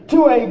spirit,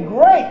 to a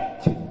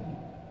great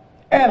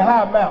and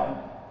high mountain.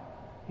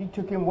 He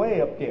took him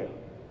way up there.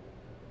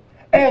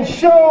 And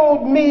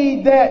showed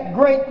me that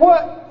great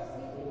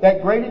what?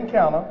 That great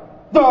encounter.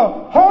 The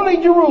holy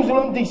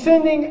Jerusalem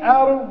descending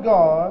out of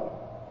God,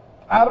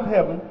 out of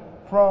heaven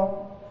from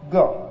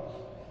God.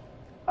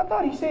 I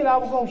thought he said I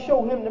was going to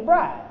show him the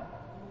bride.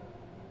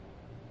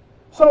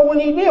 So when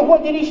he did,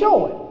 what did he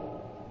show him?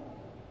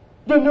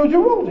 The New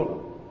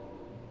Jerusalem.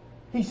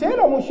 He said,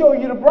 I'm going to show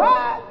you the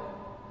bride.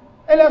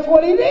 And that's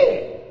what he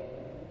did.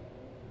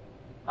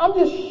 I'm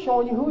just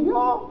showing you who you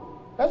are.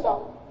 That's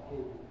all.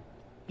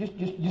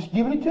 Just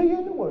giving it to you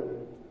in the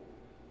Word.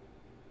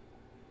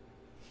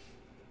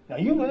 Now,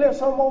 you can let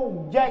some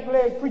old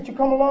jackleg preacher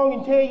come along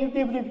and tell you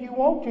different if you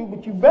want to,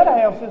 but you better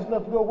have sense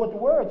enough to go with what the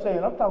Word's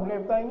saying. I'm talking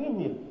everything in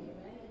here.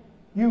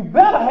 You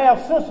better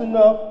have sense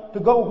enough to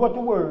go with what the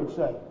Word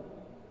says.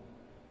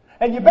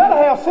 And you better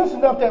have sense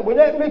enough that when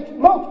that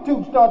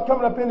multitude starts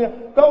coming up in here,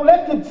 don't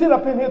let them sit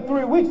up in here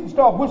 3 weeks and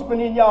start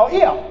whispering in y'all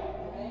ear.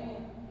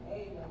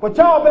 But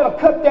y'all better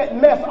cut that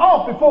mess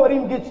off before it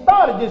even gets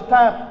started this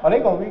time, or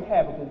they're going to wreak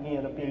havoc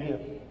again up in here.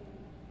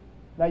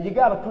 Now, you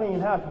got a clean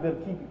house, you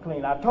better keep it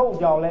clean. I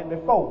told y'all that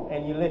before,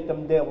 and you let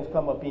them devils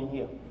come up in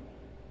here.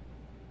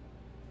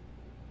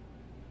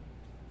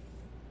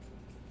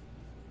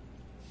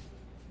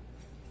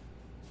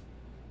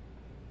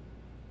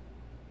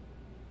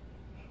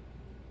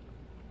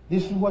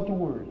 This is what the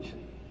Word says.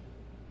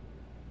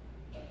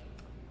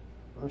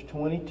 Verse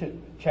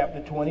 22,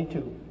 chapter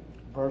 22,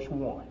 verse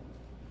 1.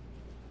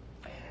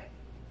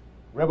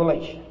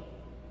 Revelation.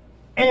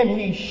 And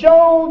he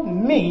showed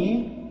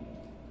me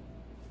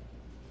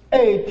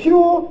a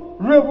pure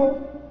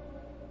river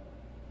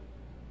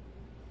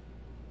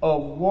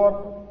of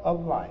water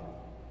of life.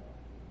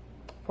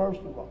 First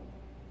of all,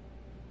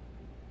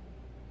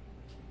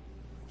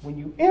 when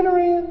you enter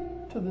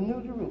into the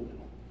New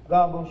Jerusalem,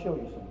 God going to show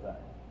you something.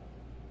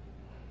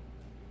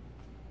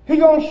 He's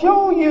going to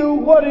show you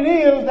what it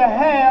is to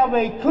have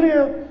a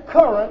clear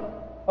current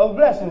of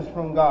blessings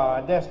from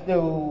God. That's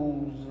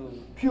those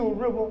pure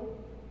river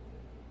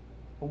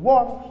of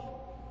waters.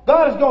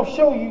 God is going to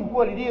show you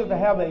what it is to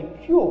have a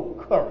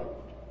pure current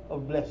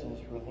of blessings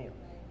from Him.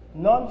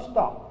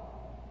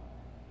 Non-stop.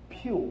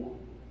 Pure.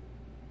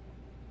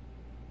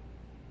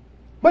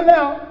 But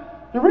now,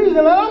 the reason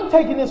that I'm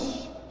taking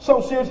this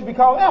so seriously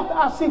because after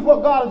I see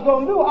what God is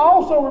going to do, I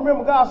also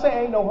remember God saying,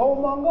 ain't no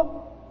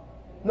whoremonger,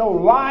 no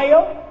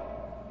liar,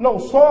 no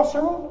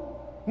sorcerer,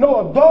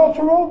 no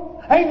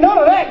adulterer. Ain't none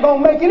of that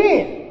going to make it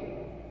in.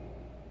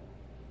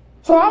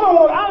 So I don't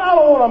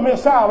want to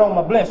miss out on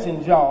my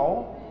blessings,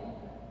 y'all.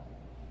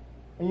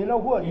 And you know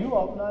what? You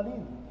ought not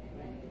either.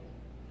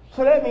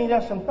 So that means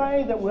there's some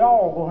things that we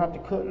all going to have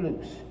to cut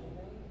loose.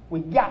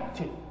 We got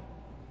to.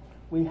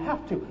 We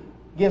have to.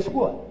 Guess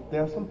what?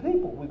 There are some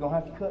people we're going to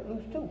have to cut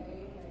loose too.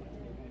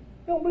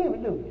 You don't believe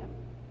it, do you?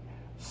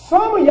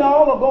 Some of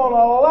y'all are going to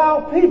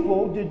allow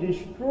people to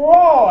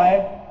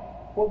destroy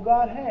what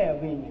God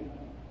has in you.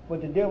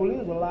 But the devil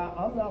is a lie.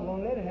 I'm not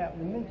going to let it happen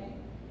to me.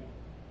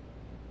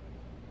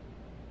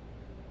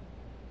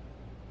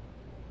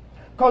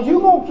 Because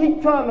you're going to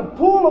keep trying to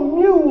pull a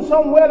mule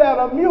somewhere that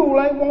a mule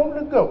ain't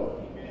wanting to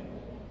go.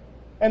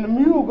 And the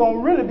mule going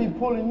to really be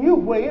pulling you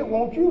where it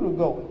wants you to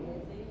go.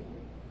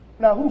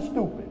 Now, who's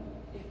stupid?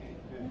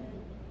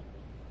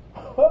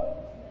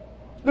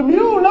 The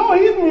mule know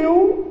he's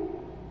mule.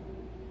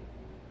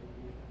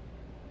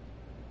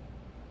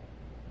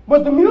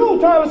 But the mule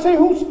trying to see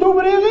who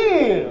stupid it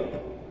is.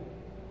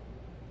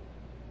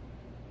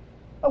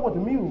 That's what the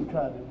mule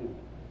trying to do.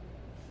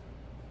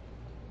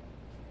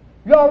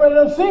 You already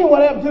done seen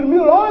what happened to the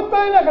mule. The only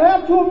thing that can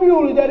happen to a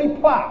mule is that he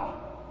plows.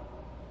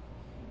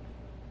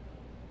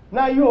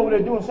 Now you over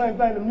there doing the same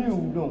thing the mule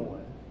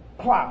doing.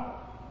 Plow.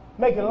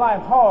 Making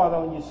life hard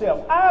on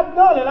yourself. I've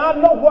done it. I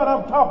know what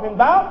I'm talking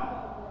about.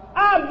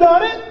 I've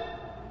done it.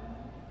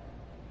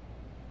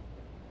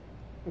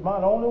 Am I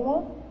the only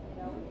one?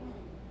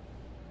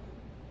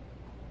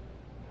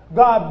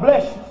 God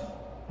bless us.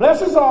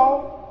 Bless us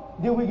all.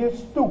 Then we get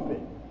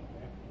stupid.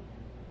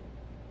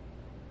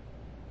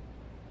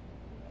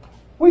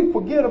 We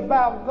forget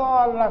about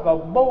God like a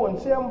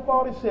Boeing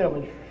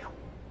 747.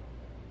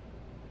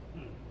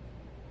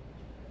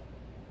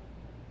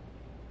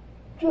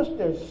 Just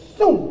as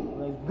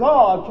soon as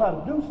God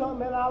trying to do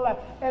something in our life.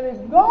 And it's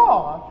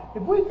God.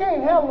 If we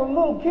can't handle a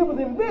little kibble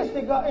and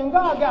biscuit, and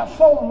God got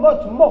so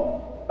much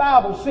more.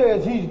 Bible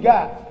says He's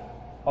got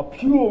a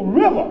pure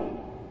river.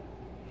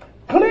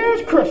 Clear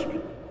as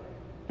crystal.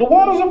 The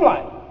waters of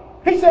life.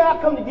 He said,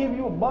 I come to give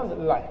you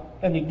abundant life.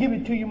 And to give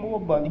it to you more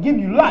abundantly. Give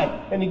you life.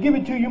 And to give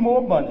it to you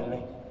more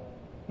abundantly.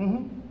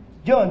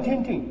 John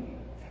 10:10.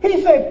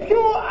 He said,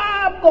 pure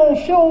I'm going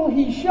to show.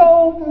 He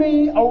showed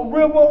me a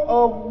river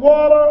of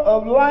water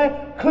of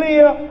life.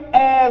 Clear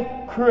as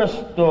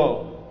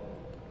crystal.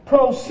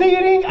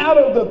 Proceeding out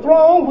of the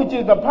throne, which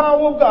is the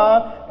power of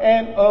God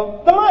and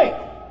of the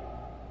life.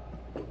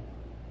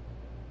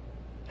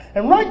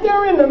 And right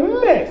there in the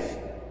midst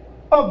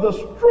of the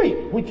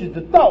street, which is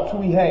the thoughts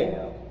we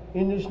have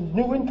in this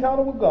new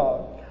encounter with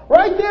God.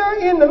 Right there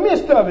in the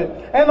midst of it.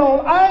 And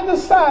on either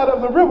side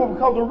of the river,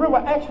 because the river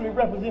actually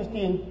represents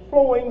the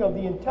inflowing of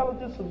the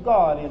intelligence of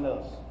God in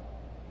us.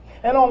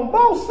 And on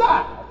both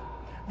sides,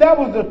 that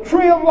was the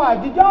tree of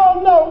life. Did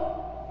y'all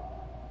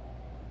know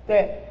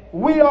that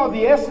we are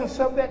the essence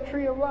of that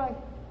tree of life?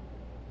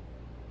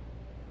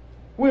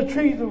 We're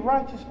trees of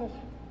righteousness.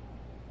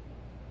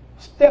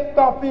 Stepped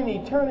off in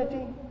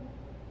eternity.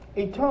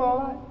 Eternal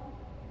life.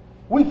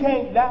 We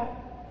can't die.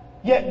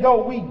 Yet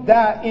though we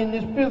die in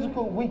this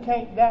physical, we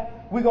can't die.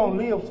 We're going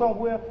to live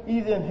somewhere,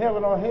 either in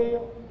heaven or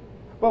hell.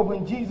 But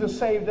when Jesus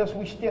saved us,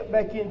 we step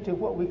back into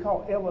what we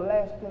call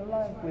everlasting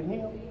life with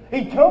him.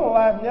 Eternal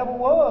life never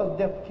was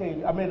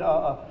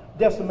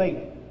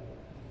decimated.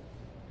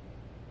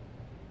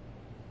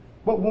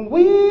 But when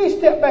we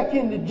step back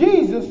into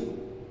Jesus,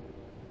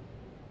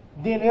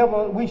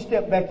 then we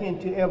step back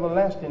into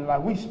everlasting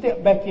life. We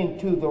step back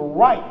into the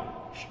right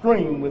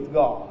stream with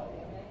God.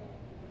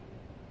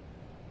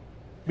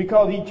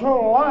 Because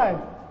eternal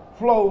life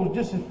flows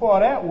just as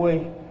far that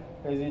way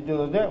as it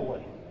does that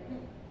way.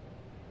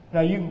 Now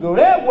you can go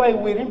that way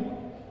with him,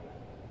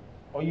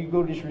 or you can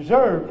go to this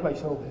reserved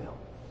place over there.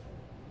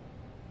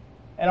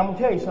 And I'm going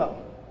to tell you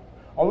something.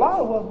 A lot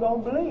of us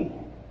don't believe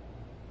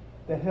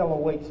that hell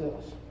awaits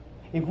us.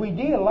 If we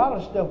did, a lot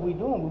of stuff we're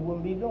doing, we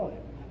wouldn't be doing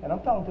it. And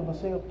I'm talking to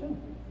myself too.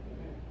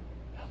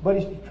 But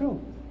it's the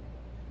truth.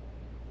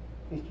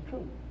 It's the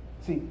truth.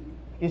 See,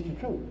 it's the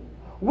truth.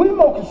 We're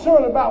more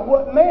concerned about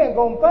what man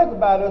going to think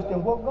about us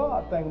than what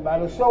God thinks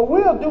about us. So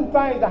we'll do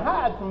things to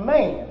hide from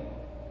man.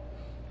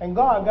 And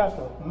God got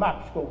the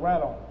microscope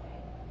right on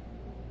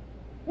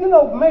it. You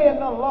know, man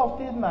done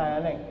lost his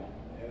mind, ain't he?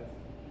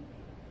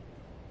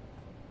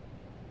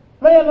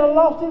 Man done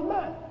lost his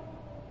mind.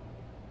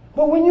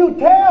 But when you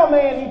tell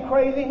man he's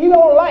crazy, he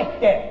don't like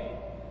that.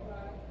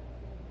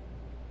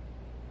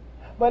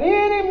 But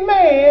any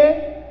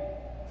man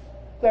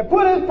that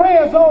put his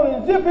pants on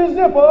and zip his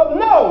zipper up,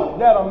 know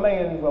that a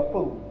man is a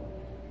fool.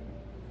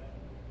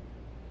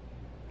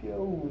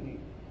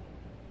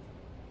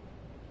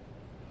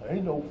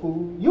 Ain't no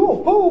fool. You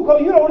a fool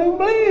because you don't even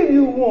believe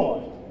you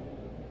one.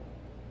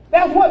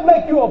 That's what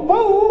makes you a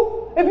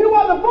fool. If you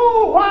wasn't a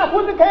fool, Christ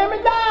wouldn't have came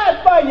and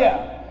died for you.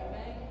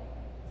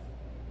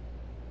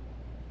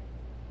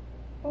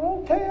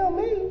 Don't tell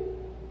me.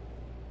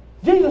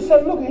 Jesus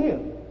said, look here.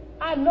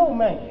 I know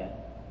man.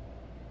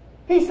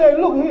 He said,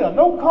 look here.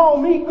 Don't call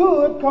me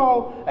good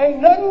because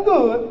ain't nothing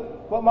good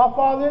but my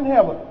Father in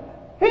heaven.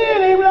 He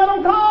didn't even let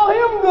them call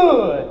him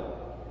good.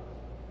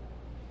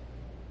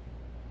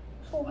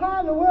 So how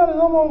in the world is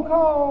I'm going to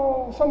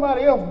call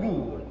somebody else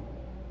good?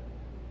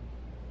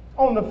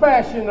 On the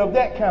fashion of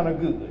that kind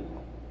of good.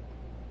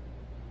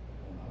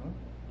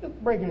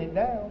 Just breaking it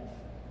down.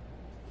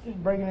 Just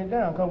breaking it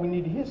down because we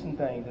need to hear some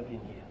things up in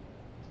here.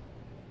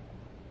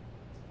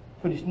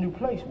 For this new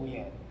place we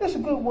at. That's a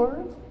good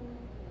word.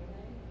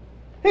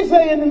 He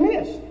said in the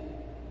midst,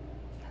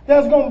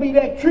 there's going to be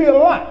that tree of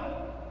life.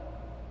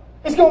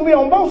 It's going to be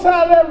on both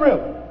sides of that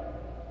river.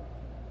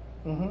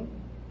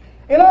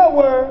 In other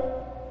words,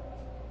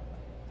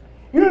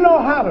 you know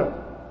how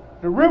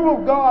the river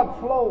of God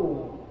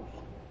flows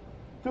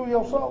through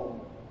your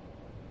soul.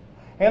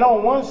 And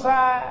on one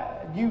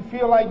side, you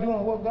feel like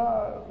doing what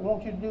God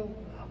wants you to do.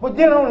 But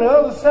then on the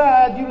other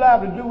side, you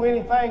liable to do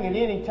anything at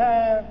any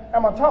time.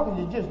 Am I talking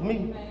to just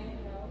me?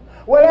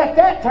 Well, at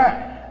that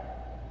time,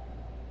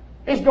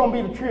 it's going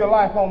to be the tree of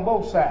life on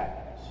both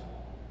sides.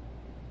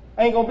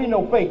 Ain't going to be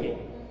no faking.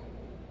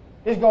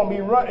 It's going to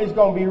be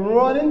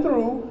running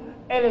through,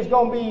 and it's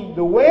going to be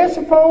the way it's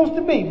supposed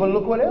to be. But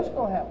look what else is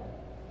going to happen.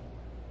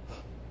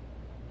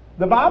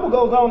 The Bible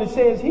goes on and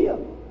says here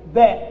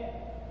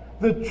that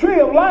the tree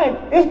of life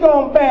is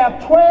going to bear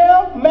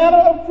 12 manner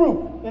of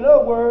fruit. In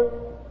other words,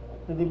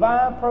 the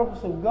divine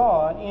purpose of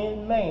God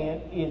in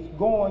man is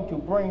going to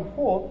bring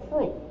forth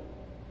fruit.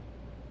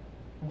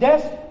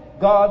 That's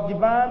God's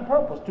divine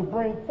purpose, to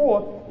bring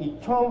forth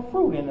eternal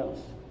fruit in us.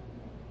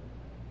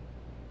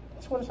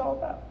 That's what it's all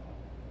about.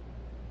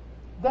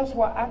 That's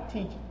why I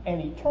teach an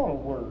eternal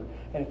word.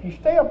 And if you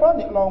stay up on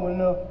it long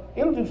enough,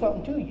 it'll do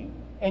something to you.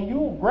 And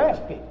you'll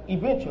grasp it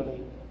eventually.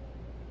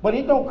 But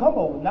it don't come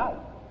overnight.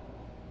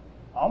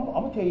 I'm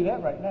going to tell you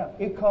that right now.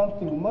 It comes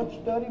through much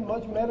study,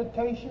 much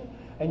meditation.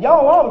 And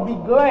y'all ought to be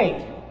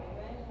glad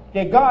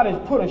that God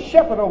has put a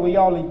shepherd over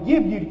y'all to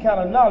give you the kind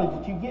of knowledge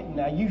that you're getting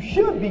now. You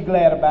should be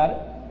glad about it.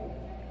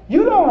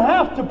 You don't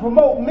have to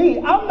promote me.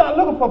 I'm not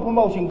looking for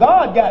promotion.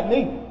 God got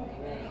me.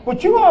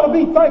 But you ought to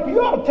be thankful.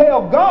 You ought to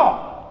tell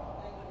God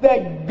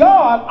that,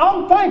 God,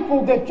 I'm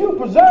thankful that you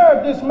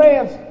preserved this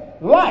man's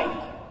life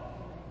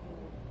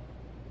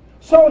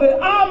so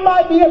that I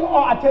might be able,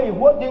 I tell you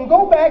what, then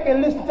go back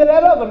and listen to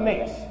that other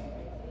mess.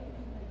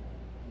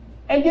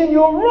 And then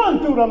you'll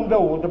run through them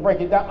doors to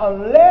break it down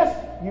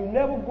unless you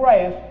never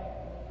grasp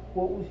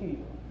what was here.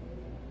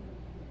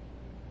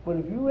 But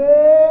if you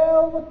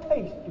ever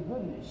taste the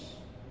goodness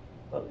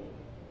of it,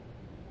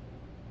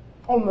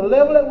 on the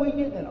level that we're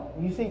getting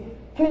on, you see,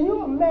 can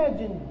you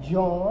imagine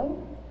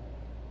John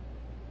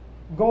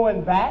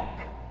going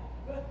back?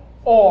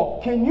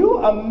 Or can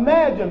you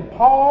imagine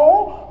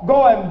Paul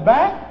going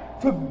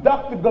back to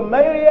Dr.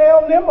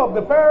 Gamaliel and them of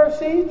the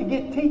Pharisees to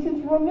get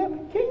teachings from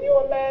them? Can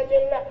you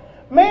imagine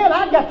that? Man,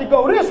 I got to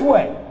go this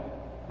way.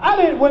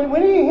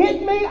 When he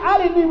hit me, I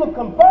didn't even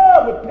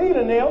confer with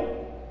Peter and them.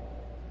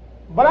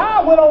 But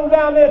I went on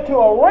down there to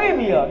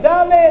Arabia,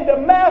 down there in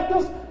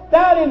Damascus,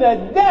 down in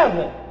the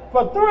desert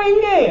for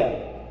 3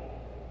 years.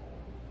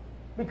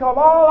 Because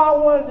all I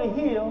wanted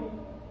to hear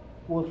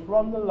was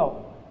from the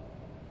Lord.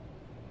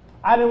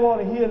 I didn't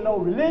want to hear no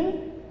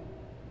religion.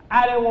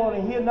 I didn't want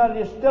to hear none of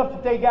this stuff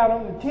that they got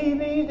on the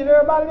TVs that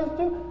everybody listens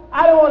to.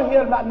 I didn't want to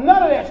hear about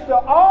none of that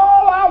stuff.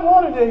 All I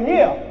wanted to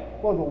hear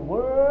was a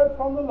word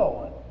from the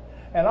Lord.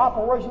 And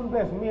Operation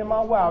Blessing, me and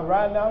my wife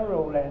riding down the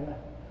road last night.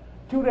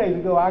 2 days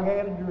ago, I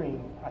had a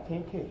dream. I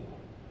can't tell you.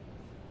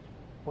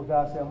 But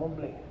God said, I'm going to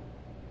bless you.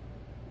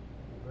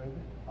 Baby,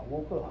 I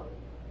woke up.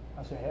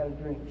 I said, I had a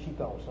dream. She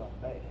thought it was something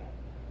bad.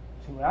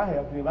 See, when I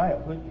have a dream, I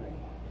have a good dream.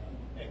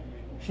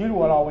 She the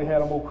one always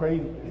had a more crazy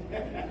dream.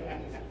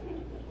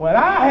 When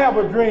I have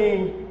a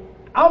dream,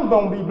 I'm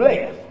going to be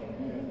blessed.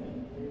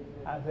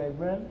 I said,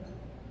 Brenda,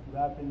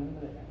 God been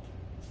blessed.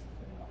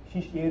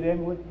 She scared at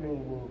me what the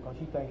dream was because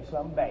she thinks it's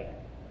something bad.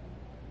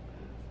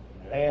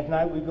 Last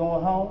night we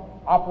going home,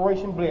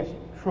 Operation Blessing,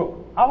 truck.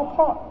 Our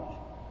partners,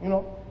 you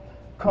know,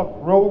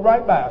 come rolled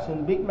right by us in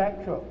the Big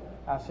Mac truck.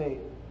 I say,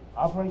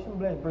 Operation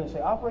Blessing. Brenda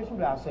say, Operation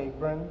Blessing. I say,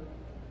 Brenda,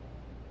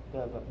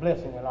 there's a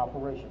blessing in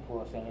operation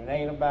for us, and it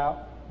ain't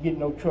about getting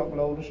no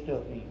truckload of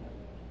stuff either.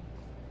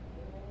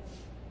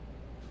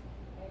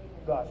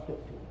 God stuck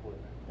to the word.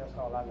 That's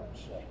all I got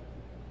to say.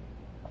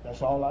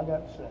 That's all I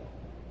got to say.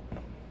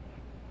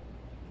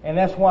 And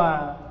that's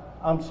why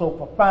I'm so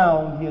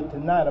profound here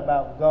tonight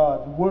about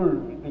God's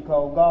word,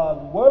 because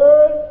God's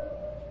word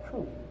is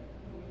true.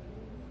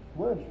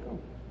 Word is true.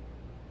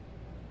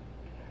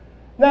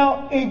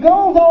 Now, it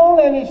goes on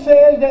and it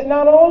says that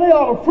not only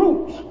are the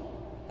fruits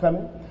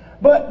coming,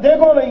 but they're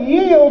going to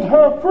yield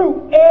her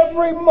fruit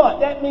every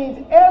month. That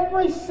means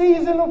every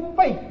season of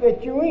faith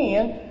that you're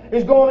in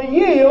is going to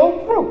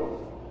yield fruit.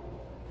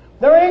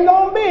 There ain't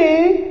going to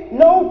be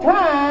no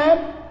time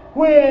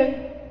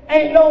when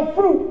ain't no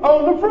fruit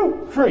on the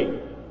fruit tree.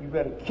 You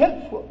better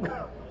catch what.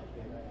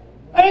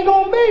 Ain't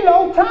going to be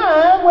no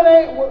time when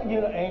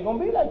ain't going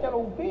to be like that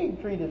old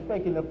fig tree that's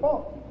faking the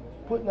funk,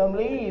 putting them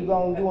leaves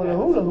on doing the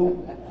hula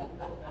hoop.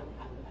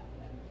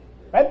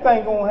 That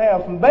thing going to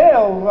have some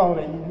bells on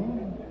it.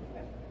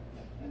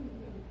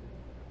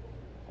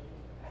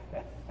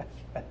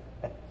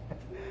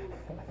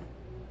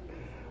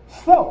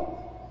 So,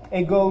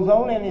 it goes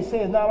on and it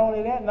says not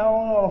only that, not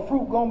only are the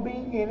fruit going to be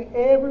in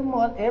every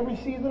month, every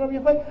season of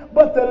your faith,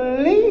 but the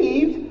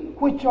leaves,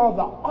 which are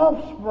the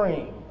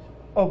offsprings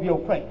of your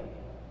faith.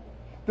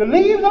 The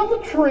leaves of the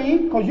tree,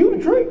 because you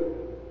the tree,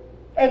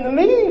 and the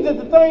leaves are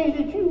the things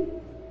that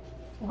you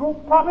go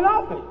popping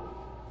off it.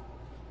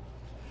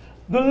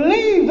 The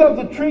leaves of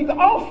the tree, the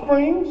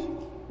offsprings,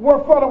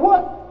 were for the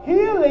what?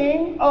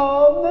 Healing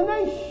of the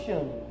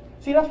nation.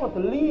 See, that's what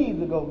the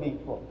leaves are going to be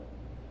for.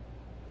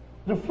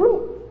 The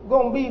fruit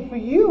going to be for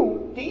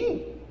you to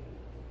eat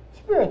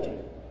spiritually,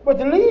 but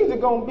the leaves are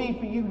going to be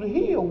for you to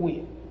heal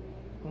with.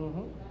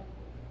 Mm-hmm.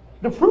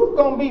 The fruit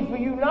going to be for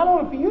you, not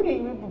only for you to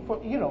eat, but for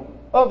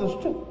others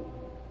too.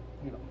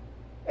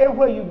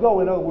 Everywhere you go,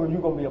 in other words,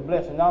 you're going to be a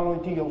blessing not only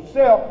to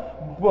yourself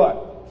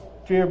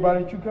but to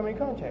everybody that you come in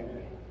contact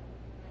with.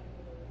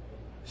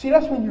 See,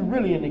 that's when you're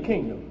really in the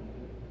kingdom,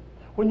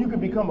 when you can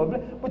become a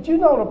blessing. But the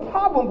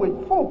problem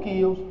with folk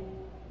is,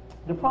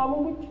 the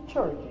problem with the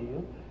church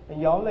is. And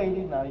y'all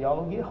ladies, now y'all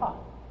don't get hot.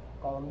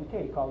 Cause I'm going to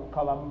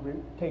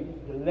tell you,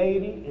 the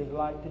lady is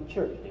like the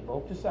church. They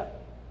both the same.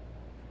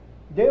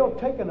 They'll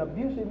take an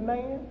abusive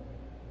man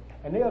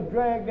and they'll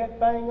drag that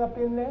thing up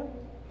in there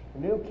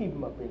and they'll keep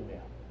him up in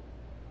there.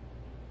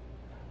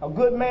 A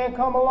good man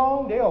come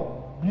along,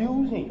 they'll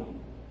abuse him.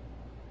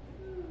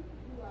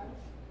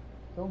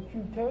 Don't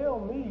you tell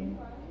me,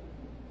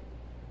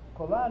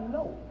 because I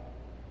know.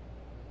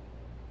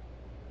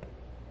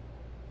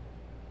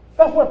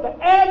 That's what the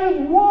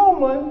average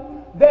woman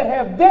that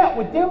have dealt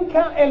with them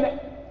kind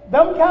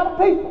of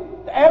people,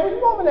 the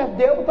average woman that's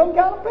dealt with them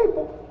kind of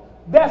people,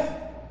 that's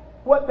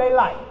what they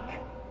like.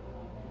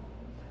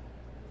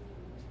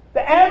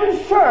 The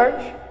average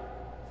church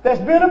that's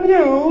been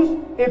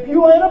abused, if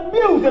you ain't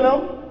abusing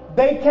them,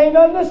 they can't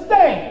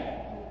understand.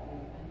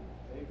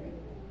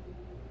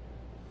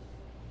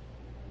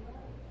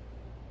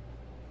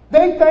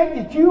 They think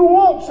that you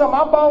want something.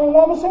 I bought a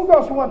woman some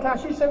groceries one time.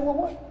 She said,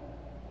 well,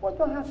 what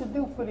do I have to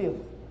do for this?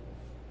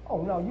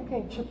 Oh, no, you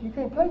can't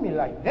play me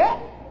like that.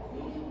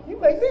 You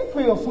make me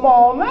feel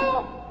small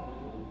now.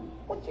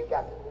 What you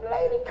got?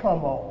 Lady,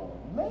 come on,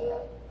 man.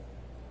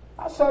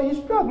 I saw you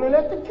struggling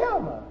at the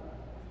counter.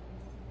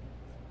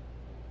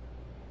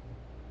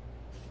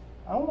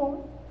 I don't want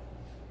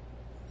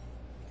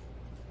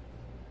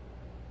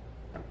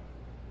it.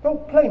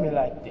 Don't play me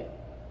like that.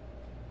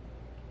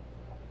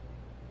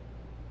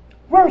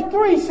 Verse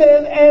 3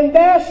 says, and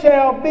there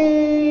shall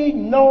be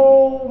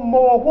no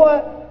more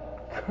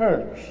what?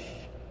 Curse.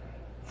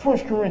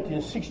 1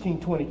 Corinthians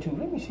 16:22.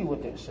 Let me see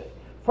what that says.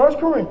 1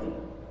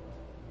 Corinthians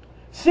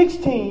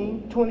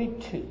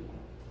 16:22.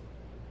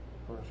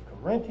 1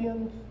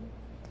 Corinthians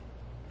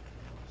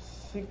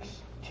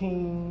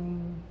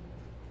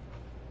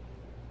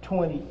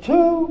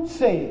 16:22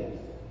 says,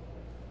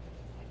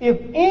 if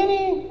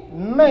any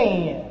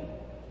man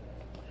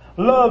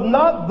love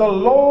not the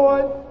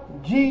Lord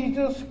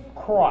Jesus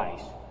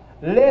Christ,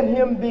 let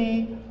him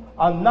be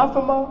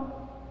anathema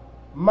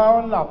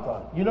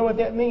maranatha. You know what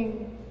that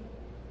means?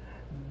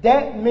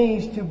 that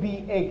means to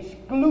be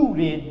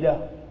excluded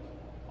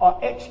or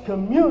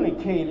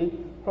excommunicated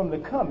from the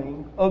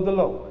coming of the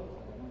Lord.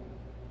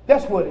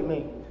 That's what it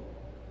means.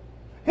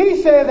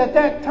 He says at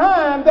that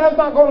time there's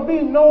not going to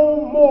be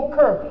no more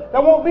curse.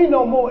 There won't be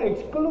no more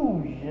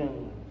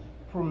exclusions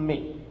from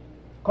me.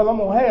 Because I'm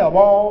going to have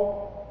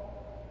all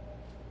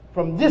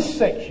from this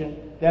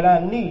section that I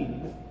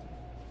need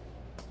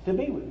to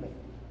be with me.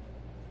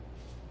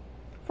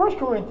 1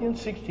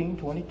 Corinthians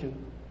 16:22.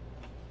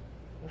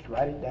 Let's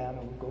write it down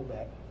and we'll go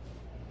back.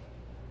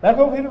 Back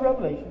over here to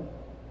Revelation.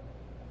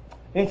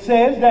 It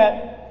says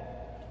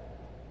that,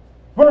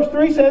 verse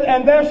 3 says,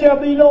 and there shall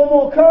be no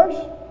more curse,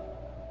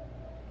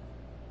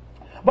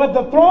 but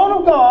the throne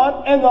of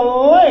God and the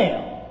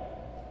Lamb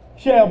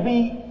shall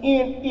be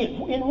in it.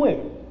 In where?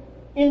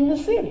 In the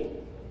city.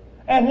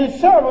 And his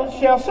servants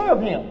shall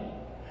serve him.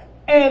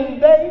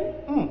 And they,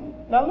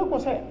 now look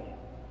what's happening.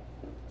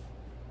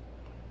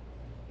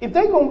 If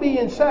they're going to be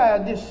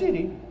inside this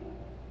city,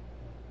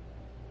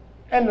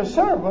 and the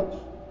servants,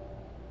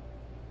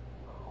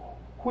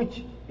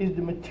 which is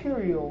the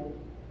material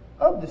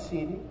of the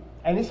city,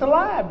 and it's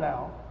alive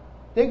now,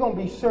 they're going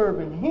to be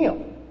serving him.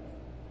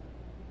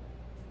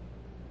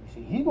 You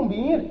see, he's going to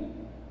be in it,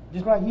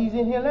 just like he's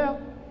in here now.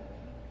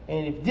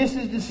 And if this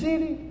is the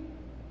city,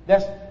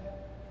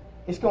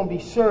 it's going to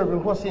be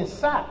serving what's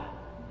inside.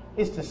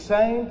 It's the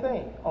same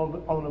thing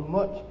on a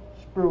much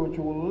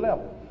spiritual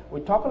level. We're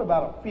talking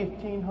about a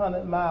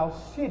 1,500-mile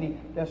city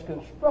that's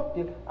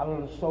constructed out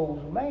of the soul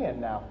of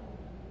man now.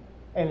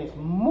 And it's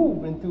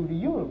moving through the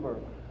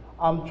universe.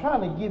 I'm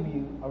trying to give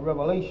you a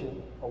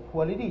revelation of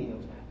what it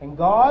is. And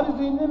God is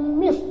in the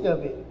midst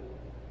of it.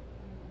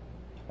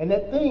 And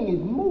that thing is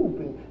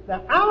moving.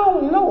 Now, I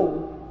don't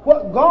know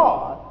what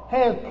God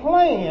has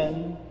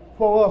planned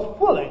for us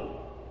fully.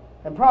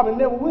 And probably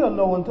never will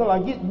know until I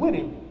get with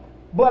him.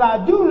 But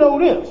I do know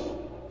this,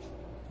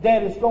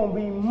 that it's going to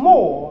be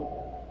more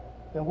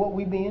than what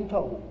we're being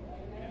told.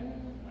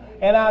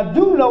 And I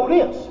do know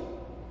this,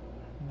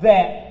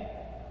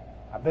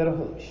 that I better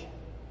hush.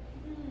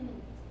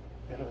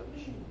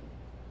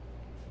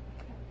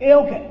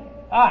 Okay.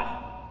 All right.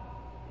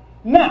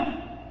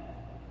 Now,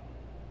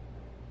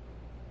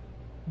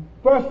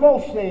 verse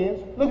 4 says,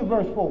 look at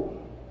verse 4.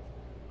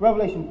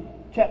 Revelation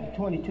chapter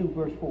 22,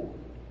 verse 4.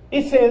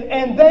 It says,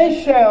 and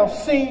they shall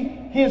see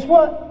his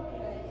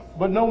what?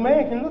 But no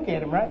man can look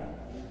at him, right?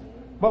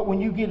 But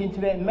when you get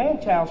into that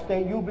man-child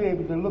state, you'll be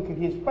able to look at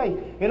his face.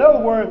 In other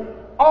words,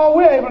 all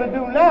we're able to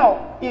do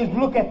now is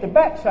look at the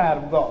backside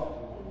of God.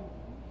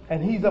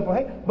 And he's up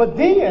ahead. But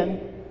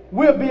then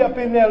we'll be up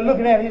in there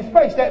looking at his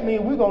face. That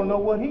means we're going to know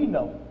what he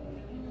knows.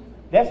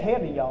 That's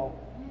heavy, y'all.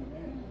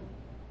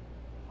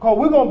 Because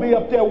we're going to be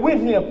up there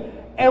with him.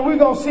 And we're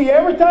going to see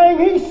everything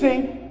he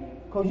sees.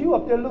 Because you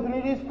up there looking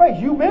at his face.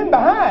 You've been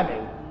behind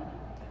him.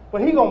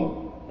 But he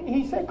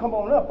said, come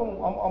on up. I'm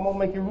going to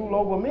make you rule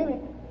over a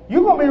minute.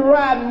 You're going to be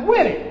riding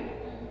with him.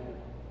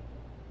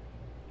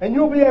 And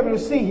you'll be able to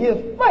see his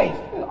face.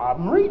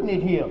 I'm reading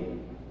it here.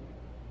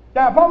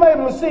 Now, if I'm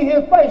able to see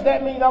his face,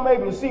 that means I'm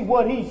able to see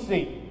what he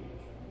sees.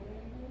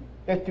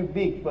 That's too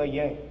big for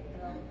you, ain't it?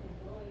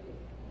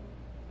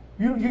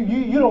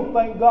 You don't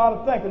think God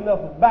will think enough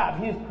about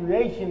his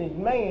creation as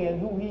man,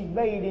 who he's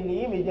made in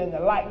the image and the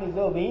likeness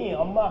of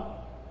him.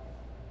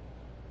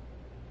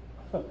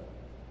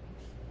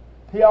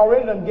 He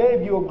already done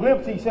gave you a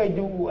glimpse. He said,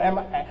 before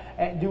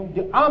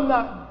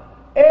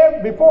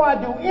I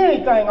do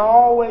anything, I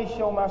always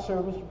show my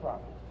servants the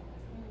prophet.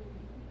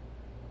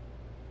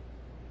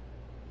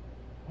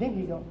 Then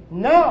he goes,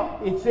 now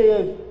it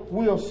says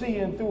we'll see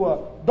him through a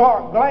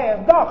dark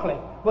glass darkly.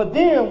 But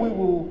then we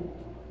will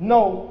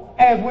know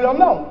as we are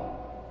known.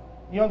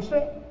 You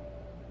understand?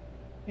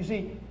 You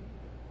see,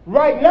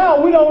 right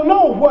now we don't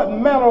know what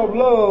manner of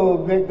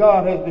love that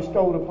God has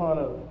bestowed upon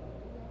us.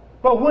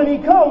 But when he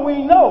comes,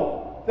 we know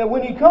that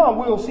when he comes,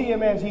 we'll see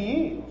him as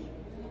he is.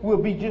 We'll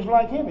be just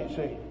like him, it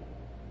says.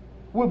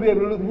 We'll be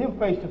able to look at him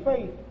face to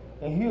face,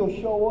 and he'll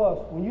show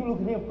us. When you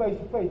look at him face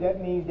to face, that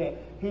means that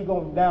he's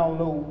going to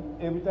download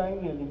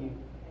everything into you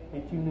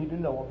that you need to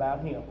know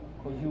about him.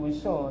 Because you're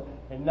his son,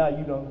 and now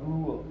you done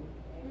grew up.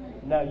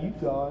 Now you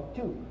God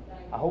too.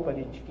 I hope I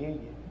didn't scare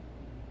you.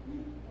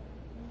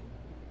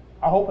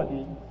 I hope I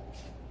didn't.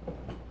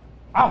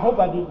 I hope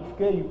I didn't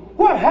scare you.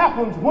 What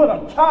happens when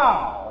a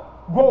child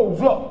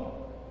grows up?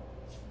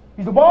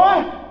 He's a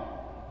boy,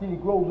 then he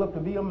grows up to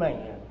be a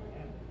man.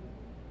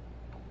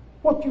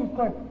 What you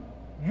think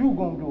you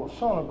going to do, a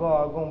son of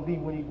God, going to be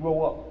when he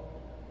grow up?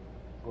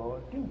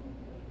 God do.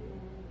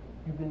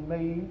 You've been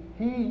made.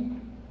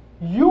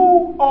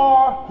 You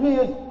are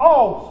his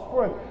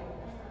offspring.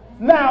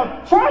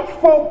 Now, church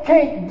folk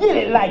can't get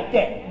it like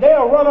that.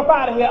 They'll run up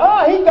out of here.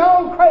 Oh, he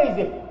gone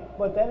crazy.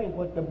 But that ain't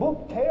what the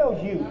book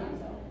tells you.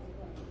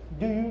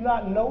 Do you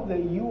not know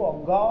that you are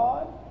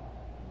God?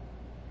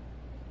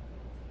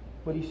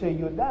 But he said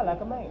you'll die like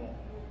a man.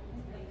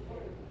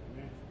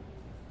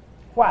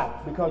 Why?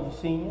 Because you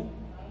sinned.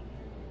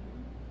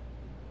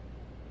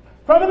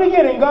 From the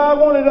beginning, God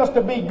wanted us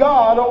to be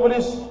God over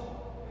this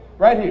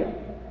right here.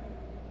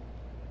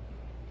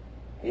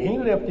 He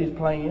ain't left his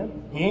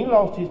plan. He ain't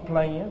lost his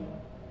plan.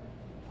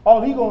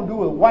 All he gonna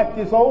do is wipe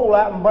this old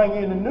out and bring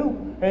in a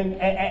new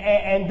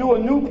and do a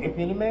new. If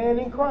any man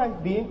in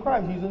Christ be in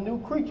Christ, he's a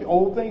new creature.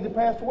 Old things have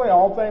passed away,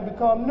 all things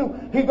become new.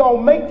 He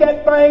gonna make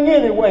that thing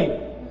anyway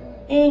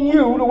in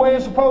you the way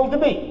it's supposed to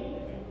be,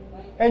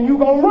 and you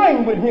gonna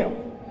reign with him.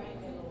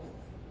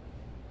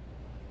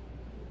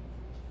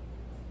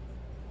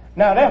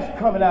 Now that's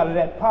coming out of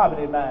that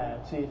poverty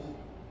mind, sis.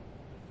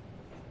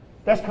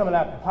 That's coming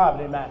out of the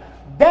poverty mind.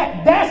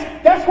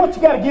 That's what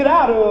you got to get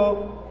out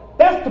of.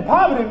 That's the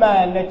poverty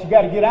mind that you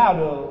got to get out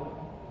of.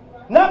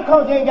 Not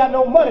because you ain't got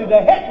no money. The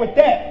heck with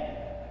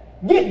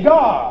that. Get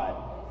God.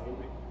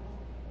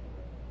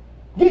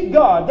 Get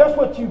God. That's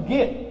what you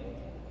get.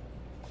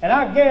 And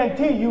I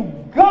guarantee you,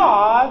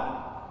 God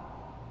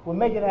will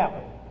make it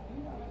happen.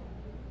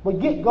 But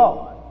get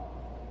God.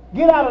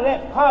 Get out of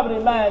that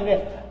poverty mind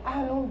that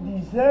I don't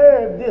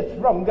deserve this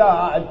from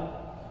God.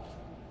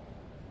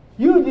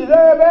 You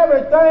deserve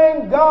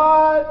everything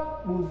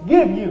God will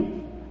give you.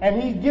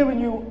 And he's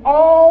given you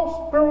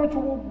all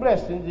spiritual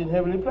blessings in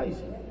heavenly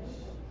places.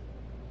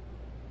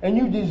 And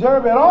you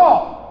deserve it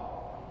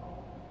all.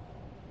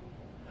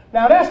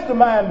 Now that's the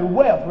mind of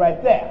wealth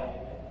right there.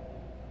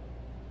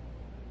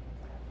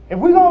 If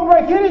we're going to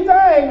break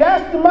anything,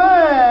 that's the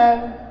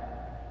mind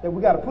that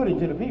we got to put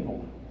into the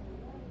people.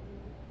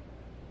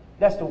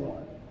 That's the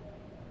one.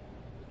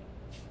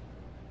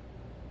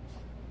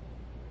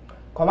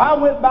 Because I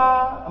went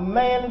by a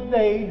man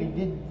today that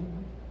did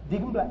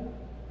Deacon Black,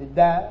 that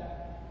died.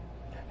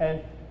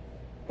 And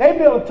they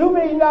built a $2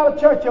 million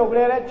church over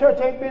there. That church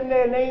ain't been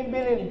there and they ain't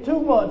been in it 2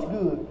 months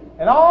good.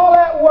 And all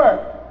that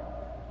work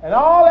and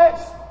all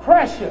that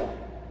pressure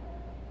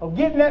of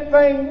getting that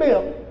thing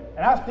built,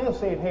 and I still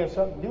say it had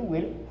something to do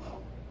with it,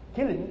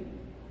 killing me.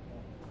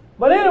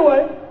 But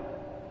anyway,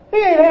 he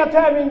ain't have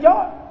time to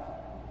enjoy it.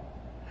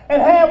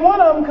 And had one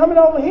of them coming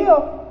over here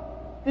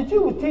that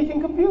you was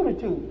teaching computer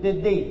to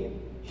that dead.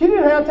 She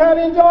didn't have time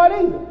to enjoy it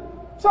either.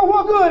 So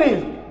what good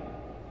is it?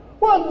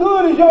 What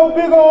good is your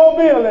big old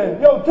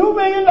building, your $2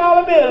 million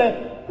building?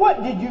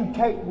 What did you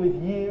take with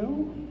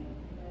you?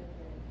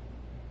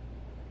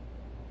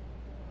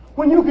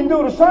 When you can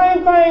do the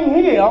same thing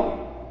here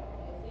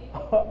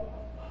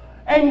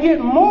and get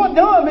more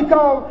done,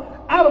 because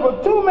out of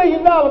a $2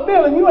 million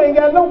building, you ain't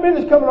got no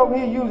business coming over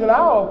here using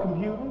our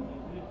computers.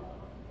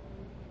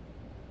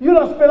 You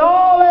done spent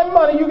all that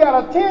money. You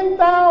got a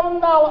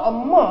 $10,000 a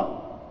month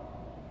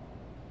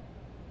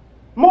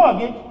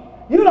mortgage.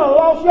 You done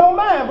lost your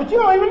mind, but you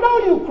don't even know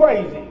you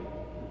crazy.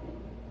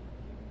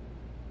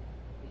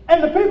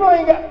 And the people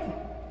ain't got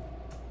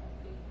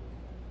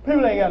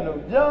no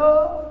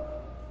job.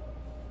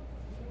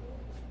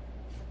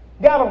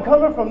 Got them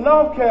coming from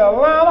North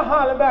Carolina,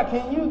 hollering back,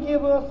 can you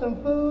give us some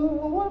food?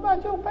 Well, what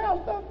about your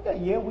pastor?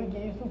 Yeah, we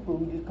give you some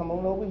food. Just come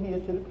on over here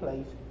to the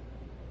place.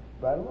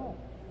 Right along.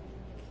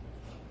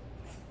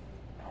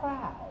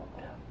 Proud.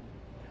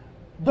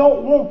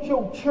 Don't want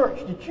your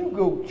church that you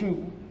go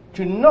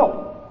to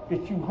know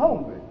that you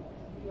hungry.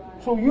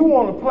 So you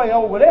want to play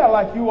over there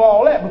like you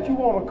all that, but you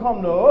want to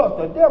come to us.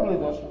 The devil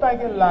is a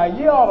stinking lie.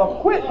 You ought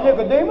to quit,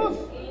 Nicodemus.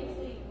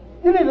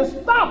 You need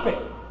to stop it.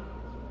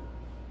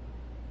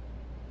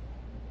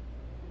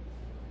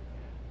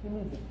 You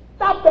need to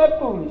stop that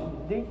foolishness,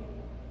 D.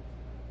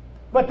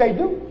 But they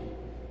do.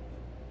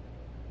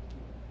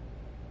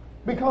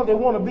 Because they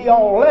want to be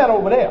all that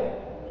over there.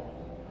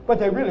 But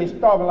they really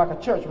starving like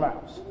a church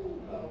mouse.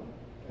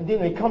 And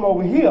then they come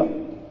over here.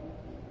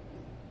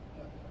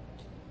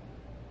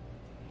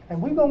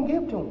 And we're going to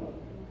give to them.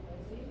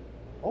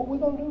 Oh, we're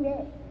going to do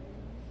that.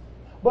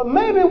 But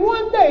maybe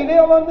one day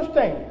they'll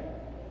understand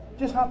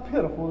just how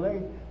pitiful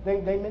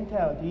their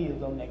mentality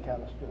is on that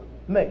kind of stuff.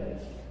 Maybe.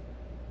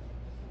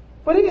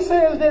 But he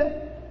says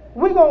that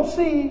we're going to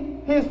see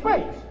his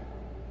face.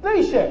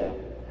 They shall.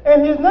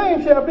 And his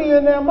name shall be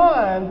in their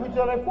minds, which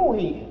are their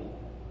forehead.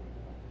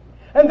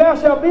 And there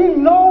shall be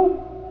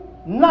no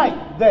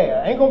night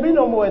there. Ain't going to be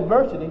no more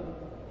adversity.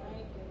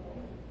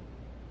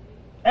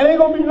 And ain't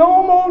going to be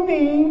no more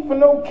need for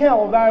no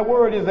candle. Thy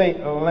word is a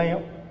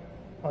lamp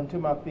unto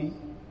my feet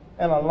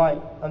and a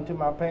light unto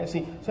my path.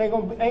 See, so ain't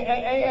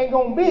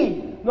going to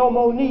be no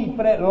more need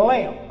for that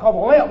lamp. Because a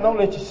lamp don't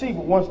let you see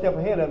but one step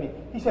ahead of you.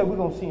 He said we're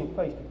going to see him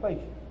face to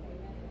face.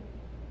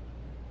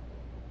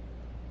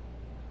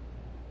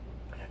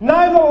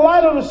 Neither the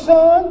light of the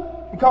sun,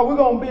 because we're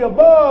going to be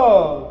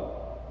above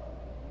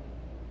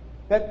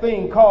that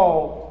thing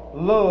called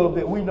love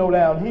that we know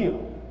down here.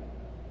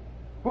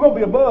 We're going to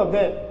be above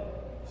that.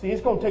 See,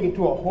 it's going to take it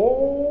to a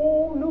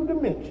whole new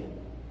dimension.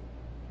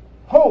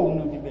 Whole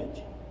new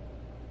dimension.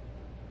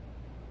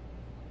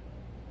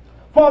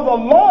 For the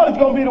Lord is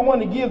going to be the one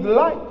to give the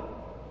light.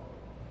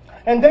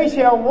 And they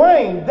shall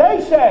reign.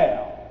 They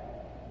shall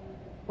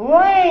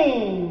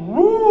reign,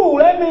 rule.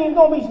 That means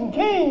going to be some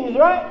kings,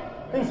 right?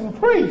 And some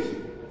priests.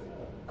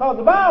 Because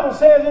the Bible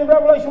says in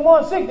Revelation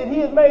 1:6 that he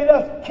has made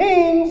us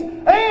kings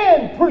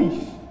and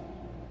priests.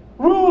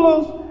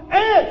 Rulers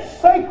and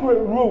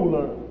sacred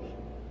rulers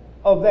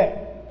of that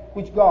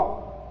which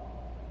God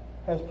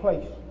has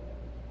placed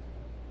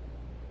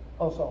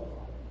us all,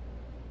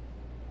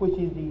 which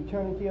is the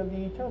eternity of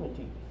the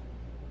eternities.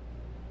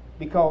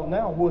 Because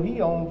now what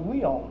he owns,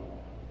 we own.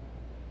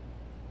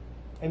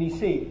 And he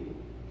said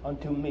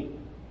unto me,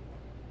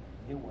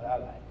 do what I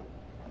like.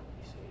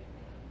 He said,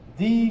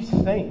 these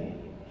things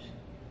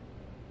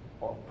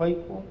are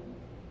faithful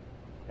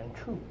and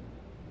true.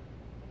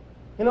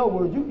 In other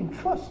words, you can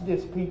trust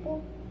this,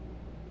 people.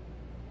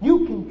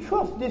 You can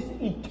trust this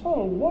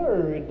eternal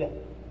word.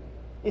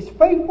 It's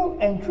faithful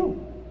and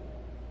true.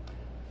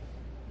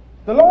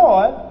 The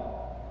Lord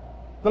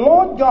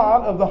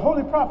God of the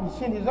holy prophets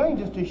sent his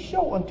angels to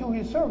show unto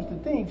his servants the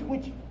things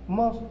which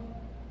must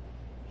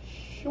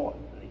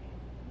shortly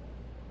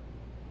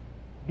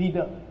be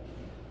done.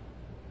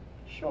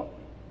 Shortly.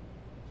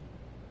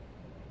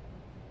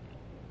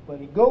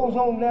 But it goes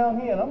on down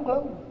here, and I'm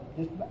closing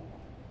just back.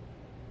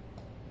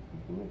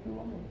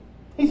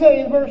 He said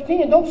in verse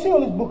 10, don't seal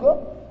this book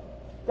up.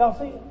 Y'all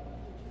see it?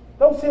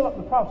 Don't seal up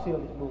the prophecy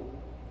of this book.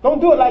 Don't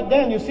do it like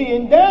Daniel. See,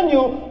 in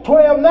Daniel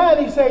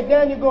 12:9, he said,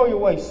 Daniel, go your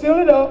way. Seal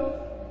it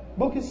up.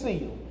 Book is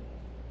sealed.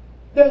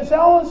 Then say,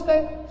 I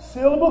understand.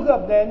 Seal the book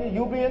up, Daniel.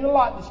 You'll be in the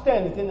lot that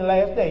standeth in the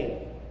last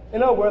day.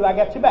 In other words, I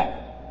got your back.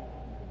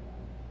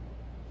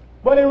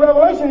 But in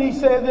Revelation, he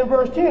says in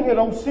verse 10 here,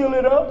 don't seal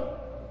it up.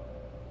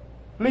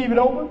 Leave it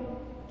open.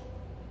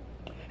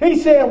 He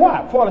said,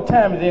 why? For the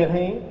time is at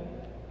hand.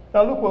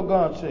 Now look what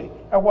God said.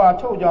 That's why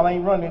I told y'all I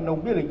ain't running no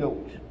billy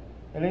goats.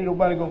 And ain't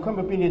nobody going to come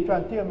up in here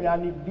trying to tell me I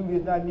need to do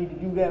this, I need to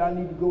do that, I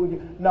need to go in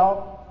here.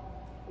 No.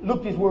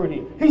 Look this word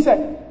here. He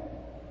said,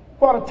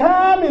 for the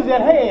time is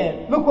at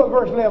hand. Look what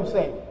verse 11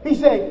 says. He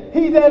said,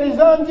 he that is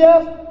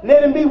unjust,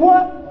 let him be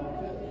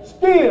what?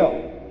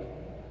 Still.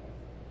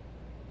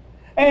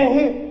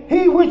 And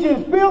he which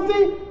is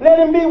filthy, let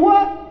him be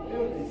what?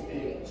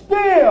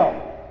 Still.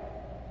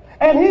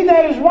 And he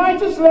that is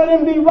righteous, let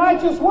him be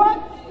righteous what?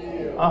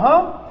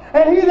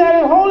 And he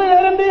that is holy,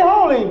 let him be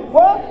holy.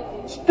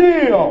 What?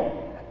 Still.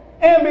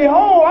 And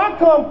behold, I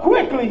come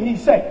quickly, he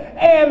said,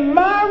 and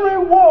my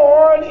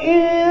reward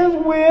is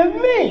with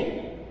me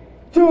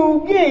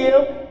to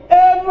give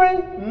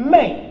every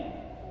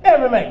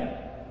man,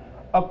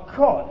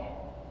 according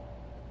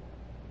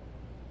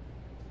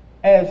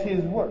as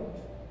his works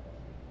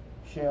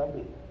shall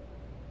be.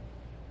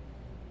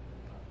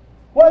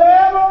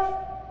 Whatever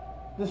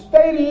the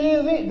state he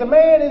is in, the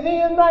man is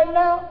in right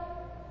now,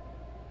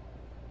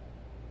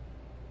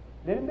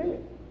 let him be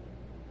it.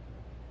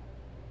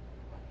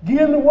 Give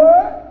him the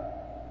word,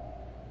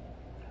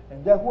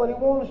 and that's what he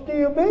wants to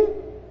still be.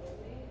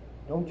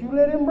 Don't you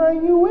let him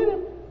bring you with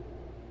him.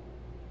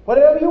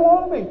 Whatever you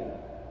want to be.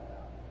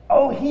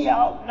 Oh, he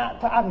ought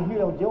not to. I can hear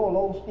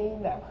Joel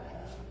Osteen now.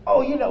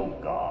 Oh, you know,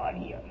 God,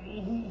 he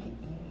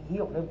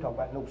don't never talk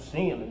about no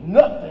sin or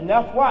nothing.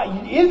 That's why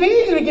it's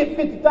easy to get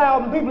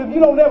 50,000 people if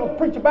you don't ever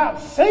preach about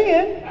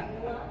sin.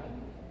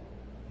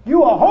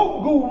 You a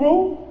hope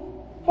guru.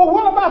 But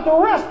what about the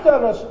rest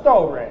of the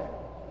story?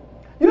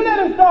 You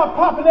let him start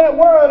popping that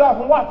word off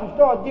and watch him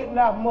start getting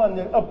out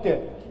money up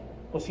there.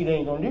 Well, see, they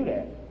ain't going to do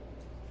that.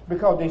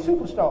 Because they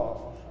superstars.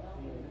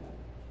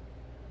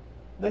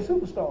 They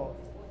superstars.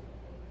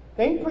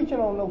 They ain't preaching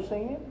on no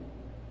sin.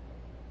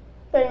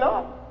 They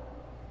not.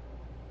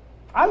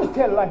 I just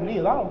tell it like it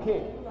is. I don't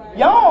care.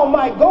 Y'all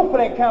might go for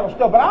that kind of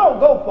stuff, but I don't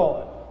go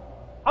for it.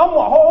 I'm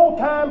a whole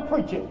time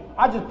preacher.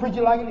 I just preach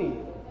it like it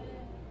is.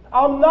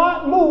 I'm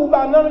not moved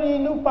by none of these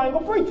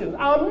newfangled preachers.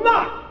 I'm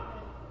not.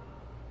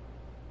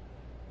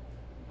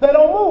 They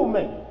don't move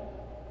me.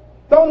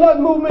 Don't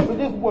nothing move me but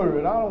this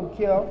word. I don't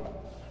care.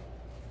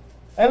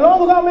 As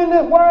long as I'm in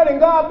this word and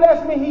God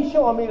bless me, he's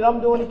showing me that I'm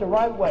doing it the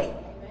right way.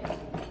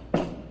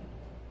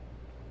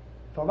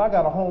 Because I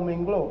got a home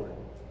in glory.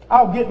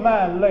 I'll get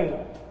mine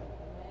later.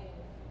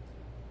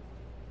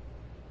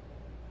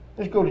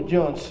 Let's go to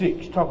John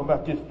 6, talk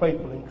about this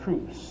faithful and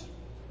truth.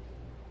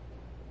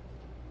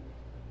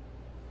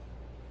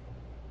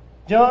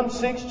 John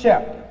 6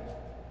 chapter.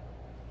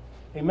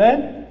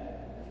 Amen?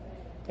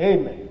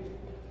 Amen.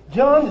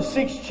 John the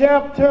 6th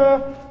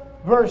chapter,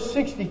 verse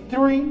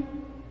 63.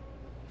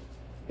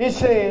 It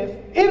says,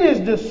 it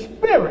is the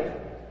Spirit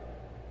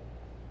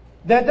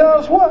that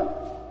does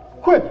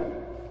what? Quicken.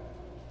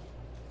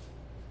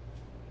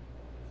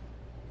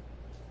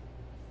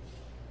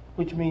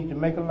 Which means to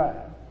make alive.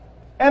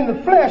 And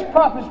the flesh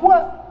profits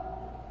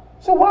what?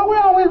 So why we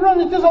always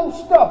running this old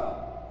stuff?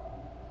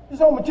 This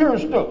old material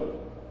stuff.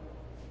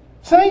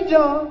 St.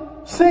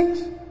 John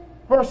 6,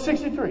 verse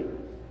 63.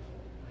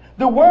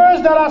 The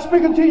words that I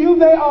speak unto you,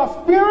 they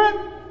are spirit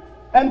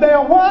and they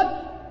are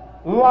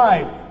what?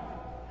 Life.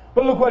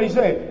 But look what he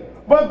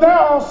said. But there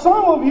are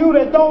some of you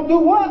that don't do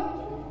what?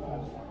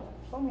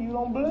 Some of you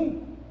don't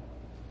believe.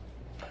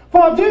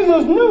 For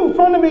Jesus knew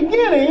from the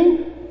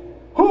beginning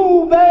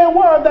who they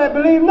were that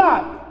believed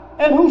not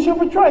and who should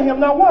betray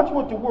him. Now watch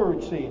what the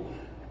word said.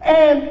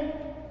 And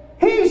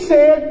he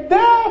said,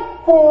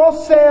 therefore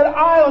said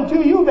I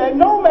unto you that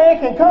no man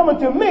can come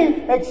unto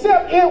me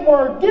except it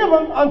were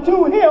given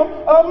unto him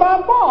of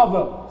my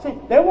Father. See,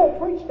 they won't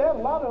preach that. A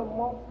lot of them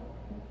won't.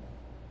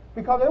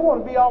 Because they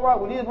want to be all right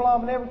with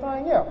Islam and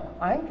everything else.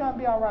 I ain't trying to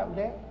be all right with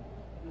that.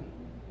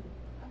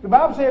 The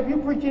Bible says if you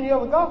preach any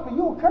other gospel,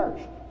 you're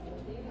cursed.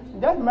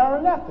 That's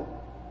Maranatha.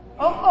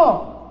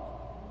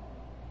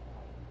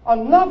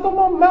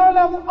 Anathema,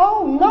 Maranatha.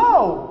 Oh,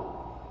 no.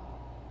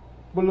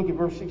 But look at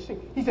verse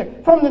 16. He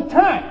said, from the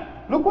time,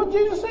 look what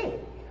Jesus said.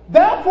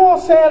 Therefore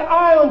said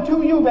I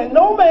unto you that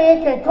no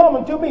man can come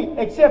unto me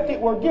except it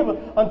were given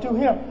unto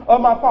him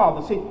of my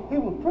Father. See, he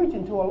was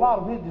preaching to a lot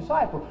of his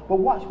disciples, but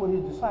watch what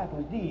his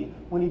disciples did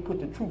when he put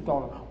the truth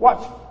on them.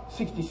 Watch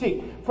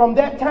 66. From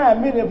that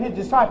time, many of his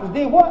disciples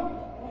did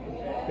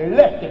what? They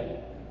left him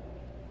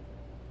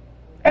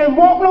and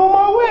walked no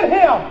more with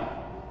him.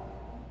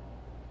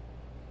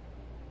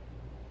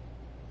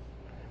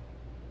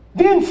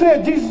 Then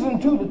said Jesus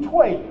unto the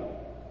 12.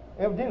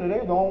 Evidently, they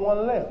were the only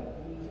one left.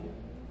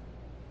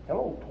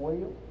 Hello,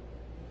 12.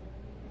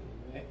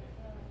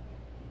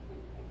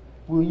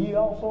 Will ye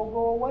also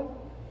go away?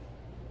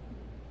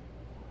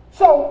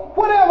 So,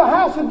 whatever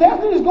house of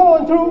death is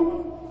going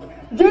through,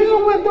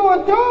 Jesus went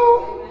through it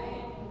too.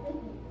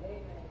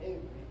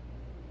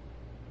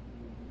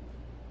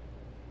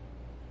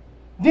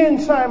 Then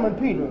Simon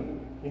Peter,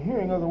 the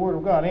hearing of the word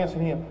of God,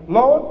 answered him,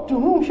 Lord, to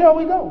whom shall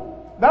we go?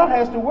 Thou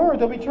hast the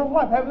words of eternal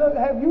life.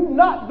 Have you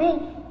not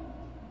been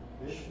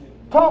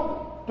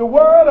taught the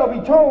word of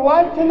eternal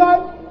life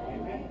tonight?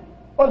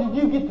 Or did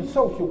you get the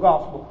social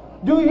gospel?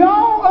 Do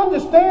y'all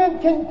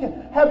understand?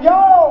 Have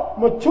y'all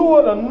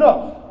matured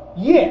enough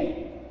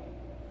yet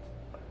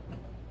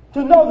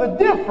to know the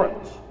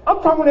difference?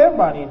 I'm talking to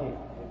everybody in here.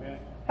 Amen.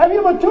 Have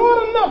you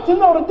matured enough to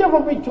know the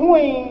difference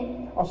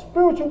between a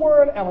spiritual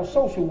word and a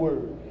social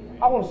word?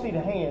 I want to see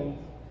the hands.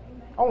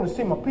 I want to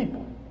see my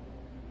people.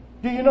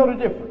 Do you know the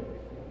difference?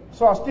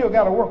 So I still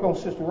got to work on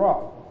Sister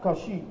Rob because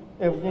she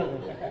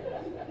evidently.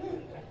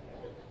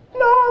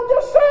 No, I'm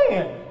just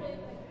saying.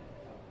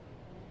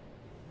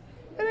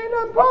 It ain't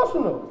nothing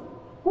personal.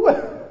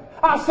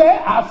 I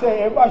said,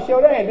 everybody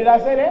show their hand. Did I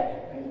say that?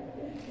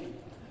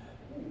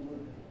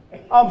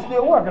 I'm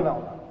still working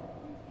on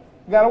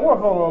it. Got to work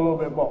on it a little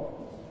bit more.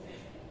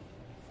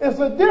 It's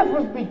the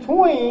difference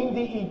between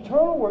the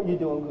eternal word. You're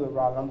doing good,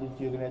 Rob. I'm just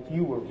jigging at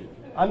you.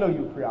 I know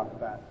you're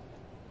preoccupied.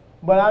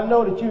 But I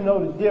know that you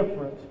know the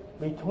difference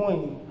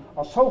between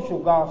a social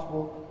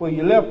gospel where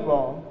you left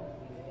from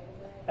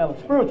and a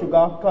spiritual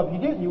gospel, because if you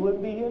didn't, you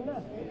wouldn't be here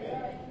now.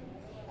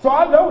 So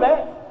I know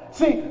that.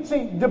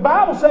 See, the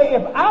Bible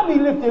says, if I be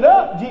lifted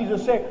up,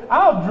 Jesus said,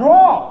 I'll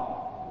draw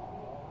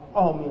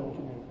all men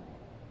unto me.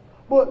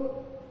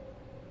 But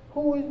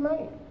who is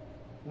man?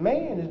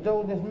 Man is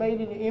those that's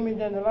made in the image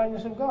and the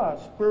likeness of God,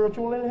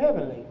 spiritual and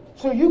heavenly.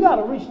 So you got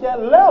to reach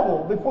that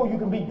level before you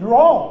can be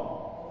drawn.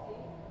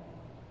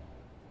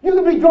 You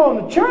can be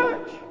drawn to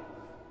church,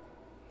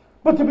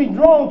 but to be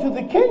drawn to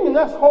the kingdom,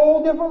 that's a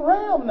whole different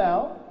realm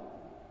now.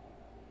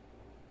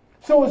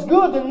 So it's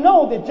good to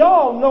know that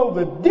y'all know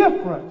the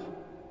difference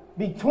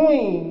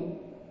between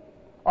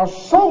a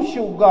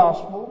social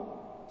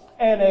gospel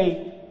and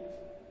a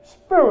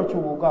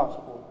spiritual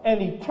gospel,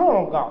 an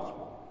eternal gospel.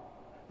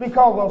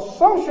 Because a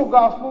social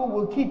gospel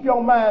will keep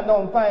your mind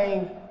on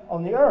things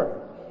on the earth.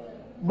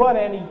 But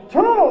an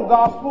eternal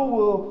gospel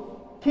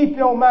will keep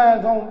your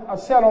mind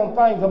set on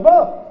things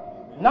above.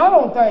 Not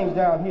on things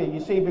down here, you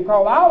see,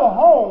 because our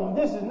home,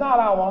 this is not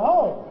our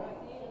home.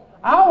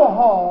 Our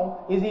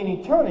home is in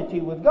eternity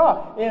with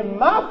God. In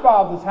my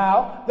Father's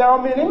house, there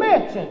are many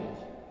mansions.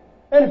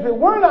 And if it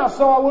were not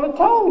so, I would have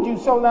told you.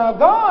 So now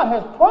God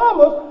has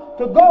promised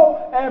to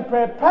go and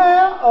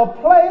prepare a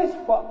place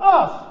for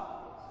us.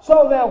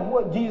 So that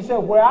what Jesus said,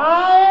 where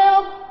I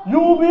am,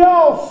 you'll be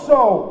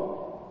also.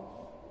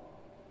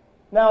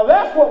 Now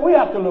that's what we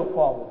have to look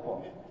forward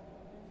for.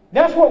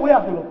 That's what we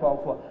have to look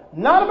forward for.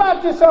 Not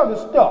about this other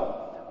stuff.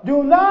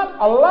 Do not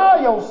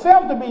allow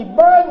yourself to be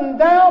burdened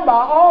down by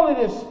all of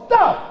this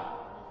stuff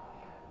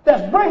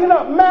that's breaking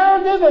up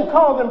marriages and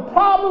causing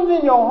problems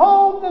in your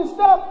homes and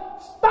stuff.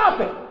 Stop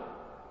it.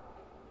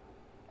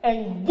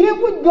 And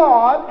get with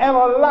God and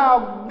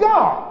allow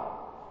God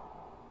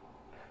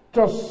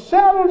to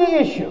settle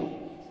the issue.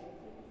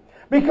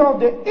 Because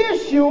the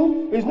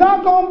issue is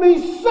not going to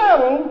be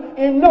settled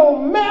in no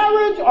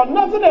marriage or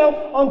nothing else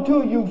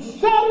until you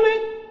settle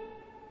it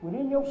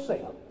within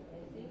yourself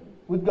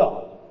with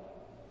God.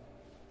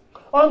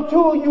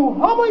 Until you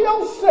humble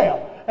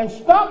yourself and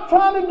stop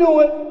trying to do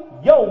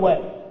it your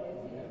way.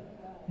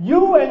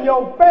 You and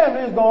your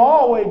family is going to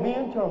always be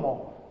in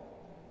turmoil.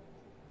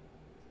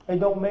 It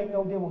don't make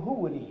no difference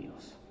who it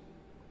is.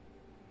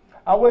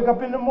 I wake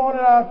up in the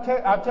morning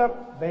and I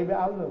tell, baby,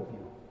 I love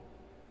you.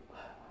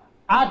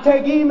 I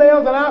take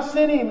emails and I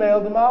send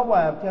emails to my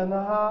wife telling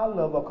her how I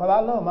love her because I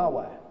love my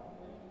wife.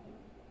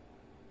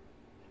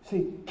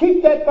 See,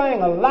 keep that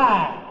thing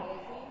alive.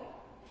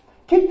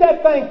 Keep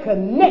that thing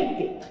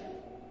connected.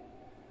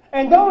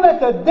 And don't let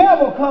the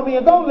devil come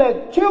in. Don't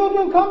let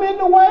children come in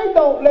the way.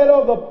 Don't let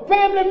other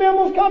family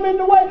members come in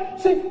the way.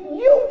 See,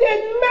 you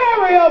didn't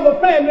marry other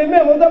family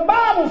members. The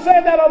Bible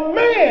said that a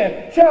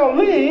man shall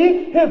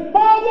leave his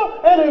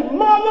father and his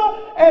mother,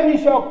 and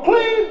he shall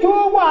cleave to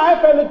a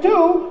wife, and the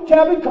two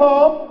shall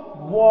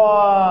become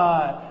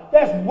one.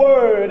 That's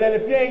word.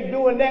 And if you ain't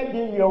doing that,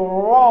 then you're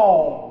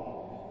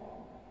wrong.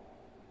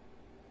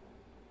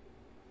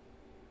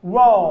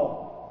 Wrong.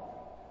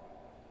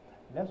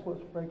 And that's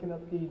what's breaking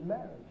up these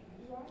marriages.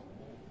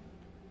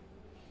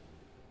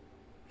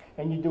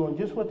 And you're doing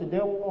just what the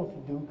devil wants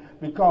to do,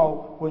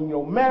 because when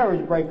your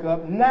marriage break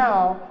up,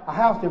 now a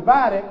house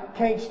divided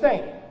can't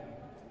stand.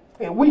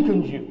 It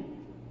weakens you.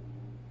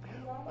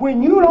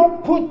 When you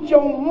don't put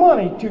your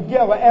money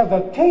together as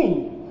a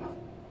team.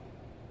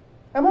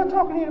 Am I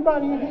talking to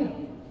anybody in here?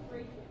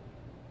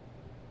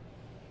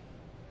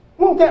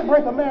 Won't that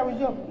break a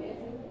marriage up?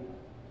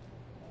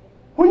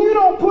 When you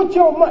don't put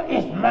your money,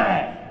 it's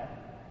mine.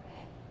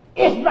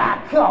 It's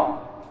my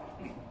car.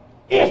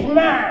 It's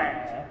mine.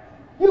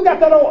 You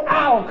got that old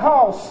idol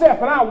called self,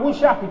 and I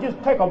wish I could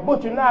just take a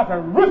butcher knife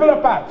and rip it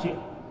up out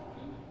you.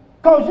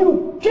 Because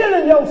you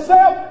killing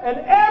yourself and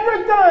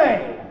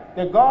everything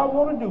that God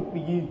want to do for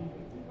you.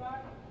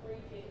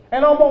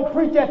 And I'm going to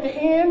preach at the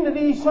end of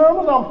these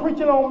sermons. I'm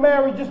preaching on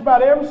marriage just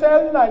about every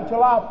Saturday night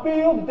until I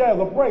feel that there's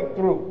a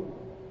breakthrough.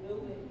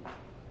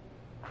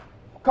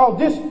 Because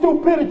this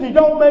stupidity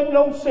don't make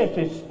no sense.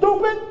 It's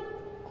stupid,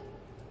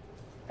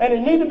 and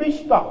it needs to be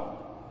stopped.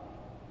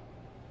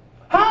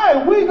 How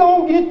are we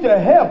going to get to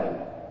heaven?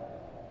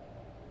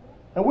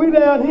 And we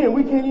down here,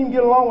 we can't even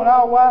get along with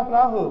our wife and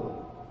our husband.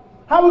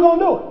 How are we going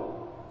to do it?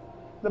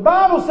 The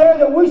Bible says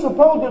that we're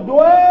supposed to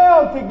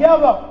dwell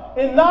together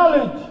in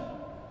knowledge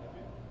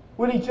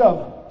with each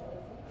other.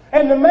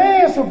 And the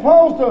man's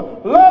supposed to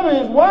love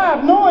his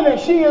wife knowing that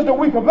she is the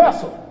weaker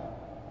vessel.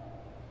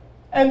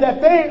 And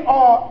that they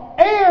are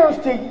heirs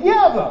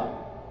together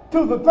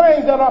to the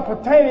things that are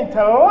pertaining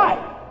to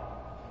life.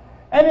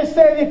 And it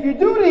says if you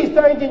do these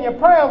things, then your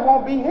prayers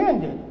won't be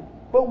hindered.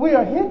 But we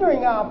are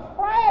hindering our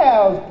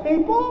prayers,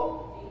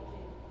 people,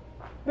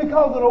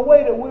 because of the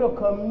way that we're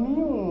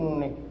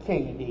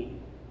communicating.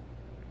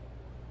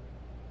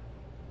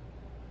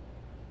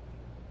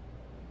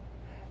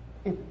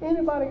 If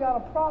anybody got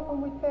a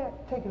problem with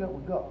that, take it up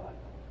with God.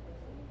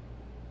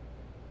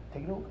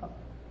 Take it up with God.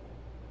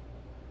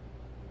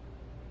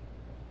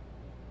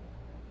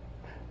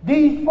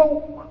 These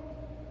folk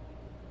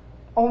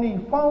on these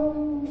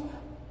phones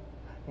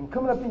and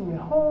coming up in your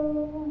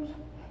homes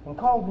and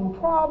causing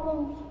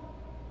problems,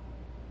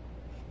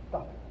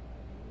 stop it.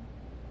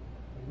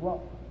 It's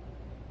wrong.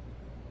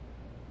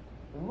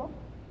 It's wrong.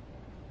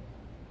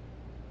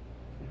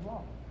 It's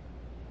wrong.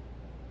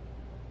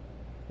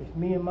 It's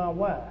me and my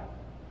wife.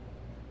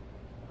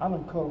 I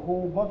done cut a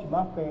whole bunch of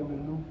my family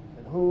loose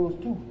and hers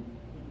too.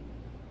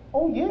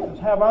 Oh yes,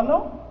 have I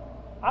not?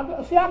 I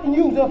can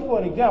use us for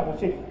an example.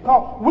 See,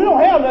 cause we don't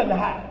have nothing to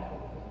hide.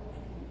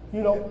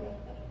 You know,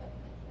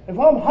 if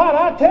I'm hot,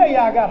 I tell you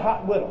I got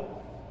hot with them.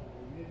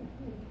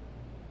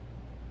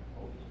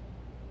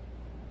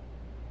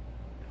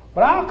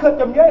 But I'll cut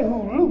them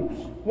yahoo loose.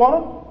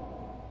 One,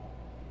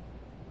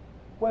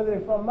 whether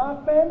they're from my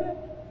family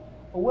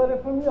or whether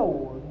they're from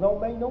yours,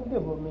 don't make no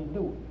difference with me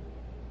do it.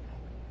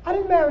 I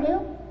didn't marry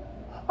them.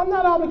 I'm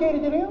not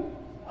obligated to them.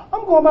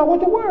 I'm going by what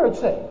the word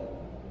says.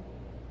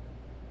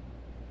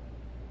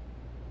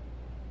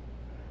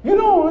 You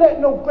don't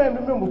let no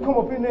family members come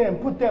up in there and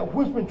put that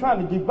whispering trying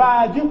to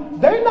divide you.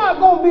 They're not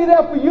going to be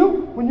there for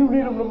you when you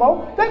need them the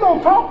most. They're going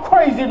to talk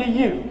crazy to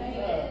you.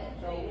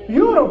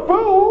 You're the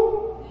fool.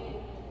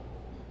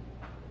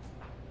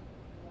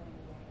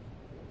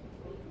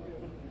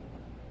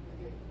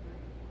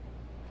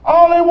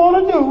 All they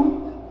want to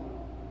do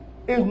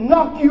is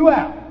knock you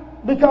out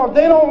because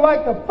they don't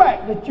like the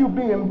fact that you're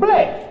being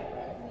blessed.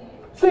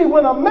 See,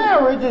 when a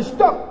marriage is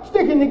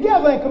sticking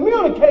together and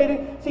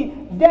communicating, see,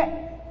 that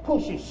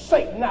pushes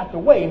Satan out the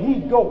way and he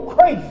go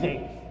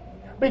crazy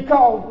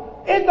because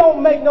it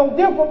don't make no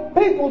difference.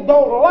 People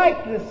don't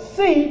like to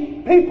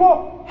see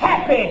people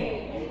happy.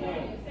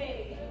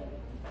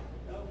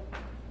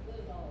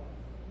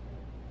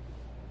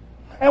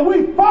 And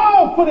we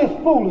fall for this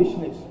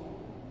foolishness.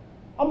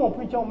 I'm going to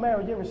preach on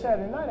marriage every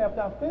Saturday night.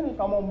 After I finish,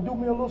 I'm going to do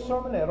me a little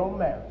sermonette on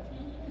marriage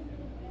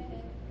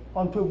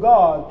until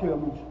God tells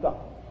me to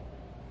stop.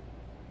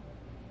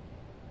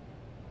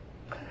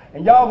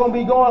 And y'all going to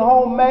be going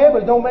home mad,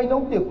 but it don't make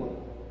no difference.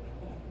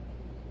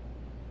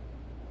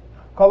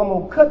 Because I'm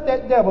going to cut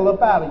that devil up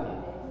out of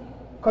you.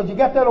 Because you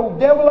got that old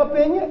devil up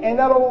in you, and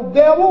that old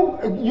devil,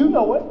 you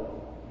know it.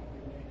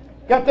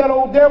 Got that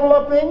old devil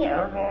up in you,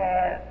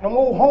 them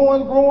old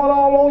horns growing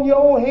all on your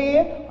old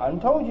head. I done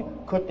told you,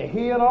 cut the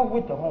head off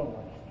with the horns.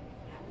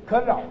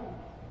 Cut it off.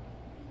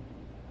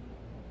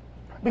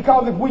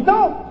 Because if we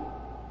don't,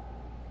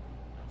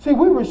 see,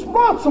 we're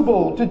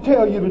responsible to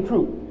tell you the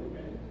truth.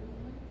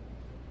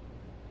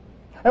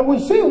 And we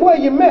see where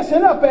you're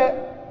messing up at.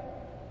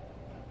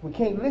 We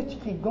can't let you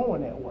keep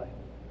going that way.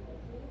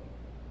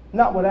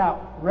 Not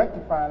without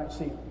rectifying it.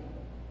 See,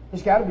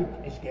 It's got to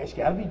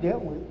be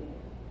dealt with.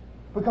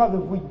 Because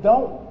if we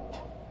don't,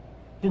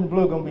 then the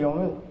blood going to be on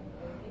us.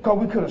 Because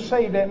we could have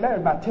saved that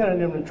marriage by telling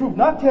them the truth.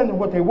 Not telling them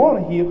what they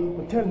want to hear,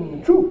 but telling them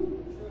the truth.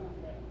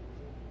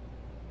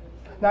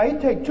 Now,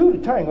 it takes two to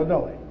tangle,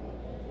 don't it?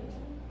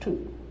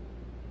 Two.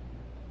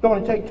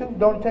 Don't it take two?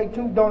 Don't it take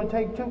two? Don't it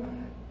take two?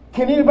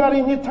 Can anybody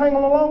in here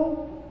tangle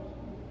alone?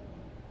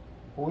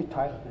 Oh, it's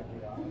tight up in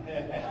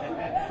here.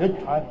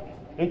 It's tight.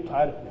 It's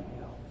tight up in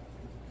here.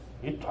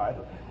 It's tight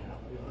up in here.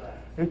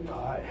 It's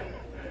tight.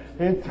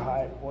 It's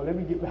tight. Well, let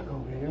me get back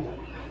over here.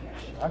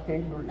 I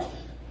can't breathe.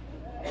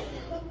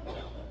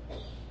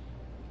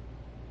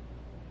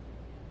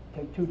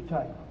 Take two to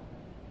tangle.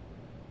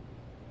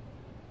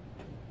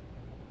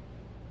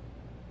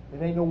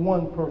 It ain't no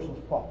one person's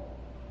fault.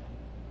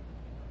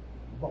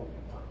 Both.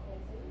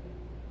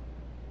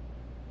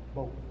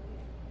 Both.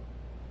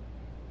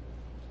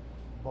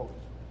 Both.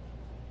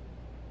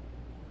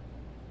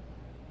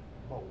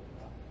 Both.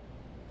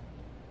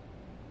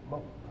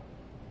 Both.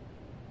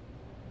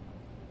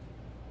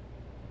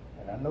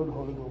 And I know the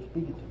Holy Ghost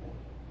speaking to me.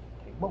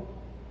 Take both.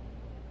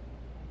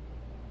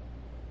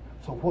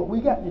 So what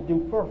we got to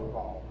do first of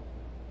all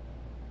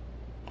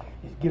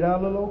is get our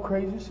little old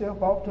crazy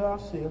self off to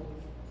ourselves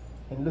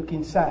and look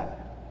inside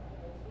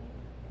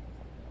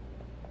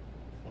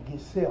and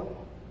get self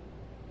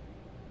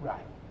right.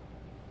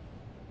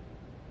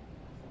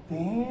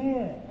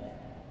 Then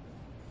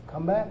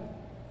come back.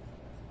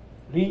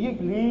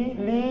 Leave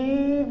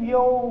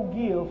your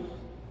gifts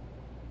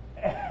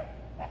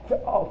at the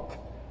altar.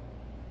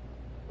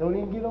 Don't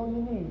even get on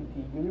your knees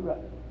till you get it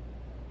right.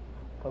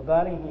 Because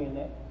God ain't hearing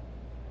that.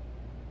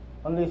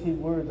 Unless his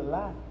words are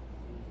lie.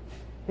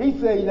 He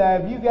says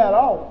that if you got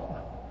off,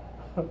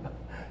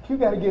 you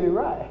got to get it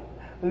right.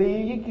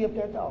 Leave your gift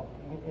at the altar.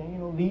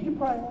 And, leave your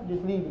prayer.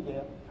 Just leave it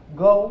there.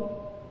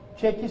 Go.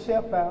 Check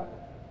yourself out.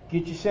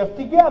 Get yourself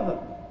together.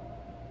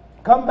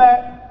 Come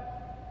back.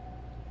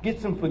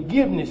 Get some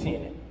forgiveness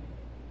in it.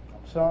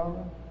 I'm sorry.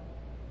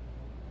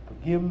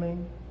 Forgive me.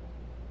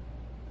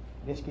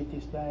 Let's get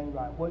this thing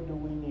right. What do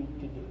we need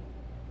to do?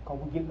 Because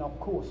we're getting off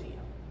course here.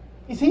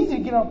 It's easy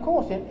to get off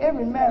course, and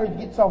every marriage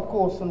gets off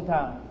course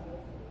sometime.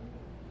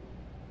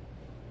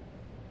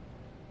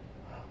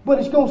 But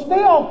it's going to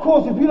stay off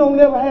course if you don't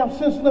ever have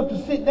sense enough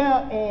to sit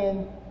down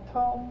and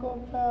talk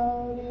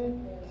about it.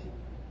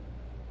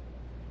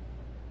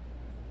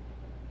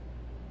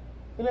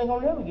 It ain't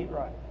going to never get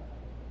right.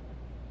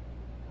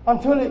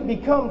 Until it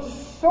becomes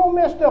so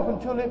messed up,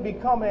 until it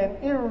becomes an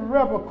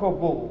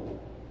irrevocable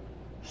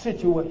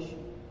situation.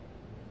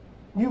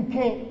 You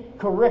can't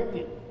correct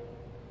it.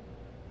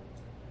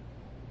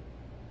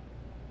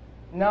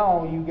 Now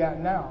all you got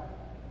now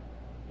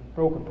is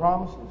broken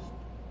promises,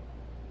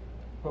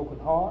 broken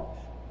hearts,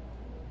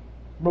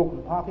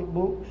 broken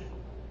pocketbooks.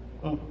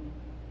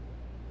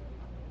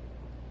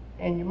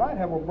 And you might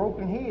have a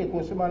broken head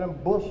when somebody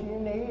busts you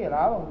in the head.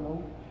 I don't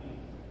know.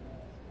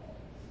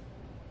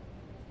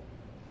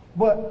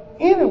 But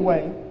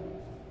anyway,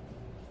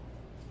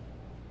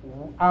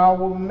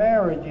 our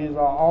marriages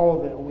are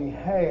all that we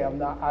have.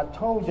 Now, I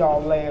told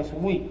y'all last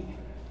week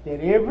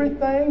that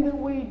everything that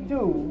we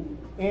do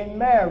in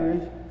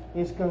marriage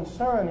is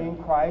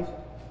concerning Christ,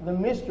 the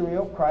mystery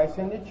of Christ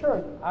in the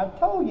church. I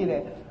told you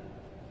that.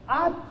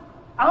 I'm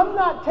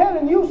not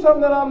telling you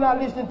something that I'm not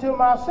listening to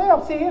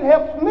myself. See, it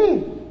helps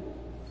me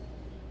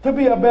to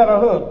be a better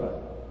husband.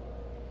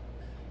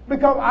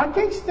 Because I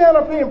can't stand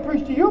up here and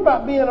preach to you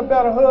about being a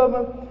better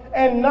husband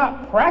and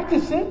not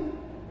practice it.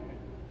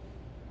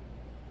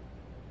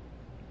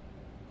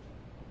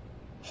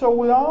 So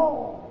we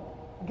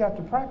all got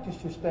to practice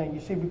this thing,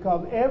 you see,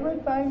 because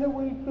everything that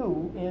we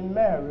do in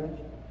marriage,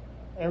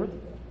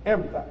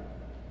 everything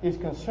is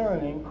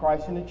concerning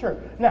Christ in the church.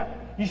 Now,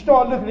 you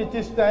start looking at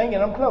this thing,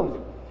 and I'm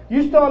closing.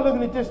 You start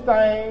looking at this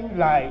thing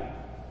like,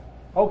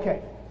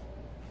 okay,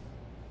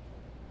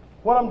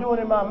 what I'm doing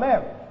in my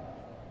marriage,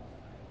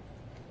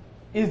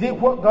 is it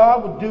what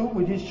God would do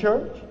with his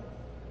church?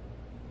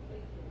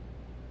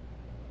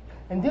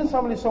 And then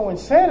some of this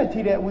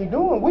insanity that we're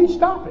doing, we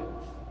stop it.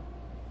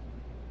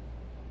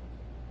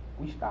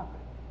 We stop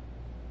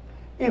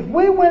it. If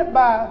we went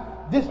by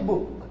this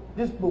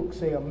book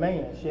say a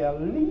man shall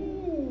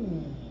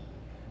leave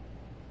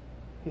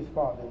his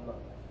father and mother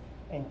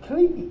and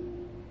cleave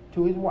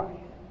to his wife,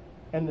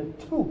 and the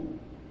two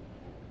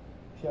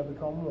shall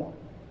become one.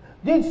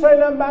 Didn't say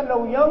nothing about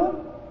no younger.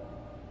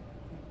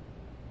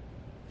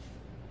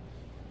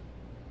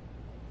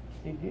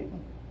 It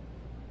didn't.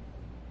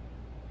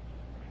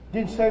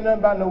 Didn't say nothing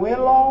about no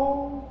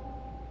in-law.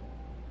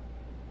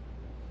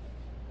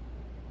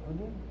 It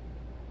didn't.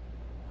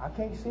 I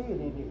can't see it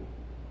in here.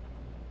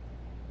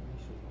 Let me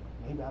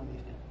see. Maybe I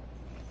missed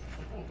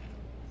it.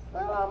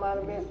 Well, I might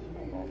have missed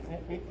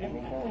it. Let me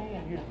go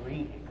ahead and just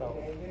read it. Go.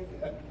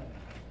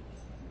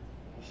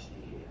 Let's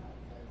see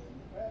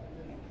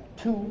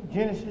here.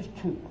 Genesis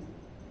 2,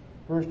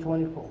 verse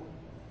 24.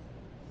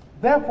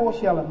 Therefore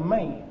shall a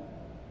man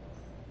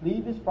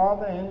leave his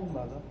father and his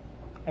mother,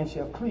 and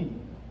shall cleave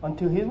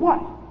unto his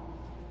wife,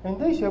 and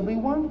they shall be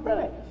one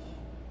flesh.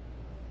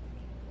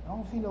 I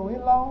don't see no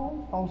in-laws.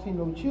 I don't see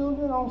no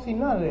children. I don't see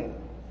none of that.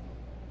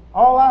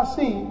 All I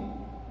see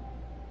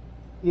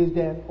is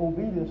that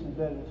obedience is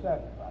better than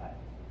sacrifice.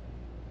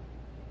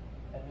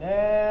 And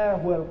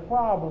that's where the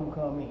problem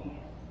comes in.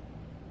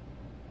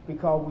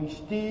 Because we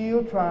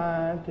still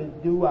trying to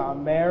do our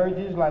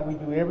marriages like we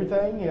do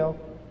everything else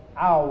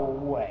our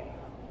way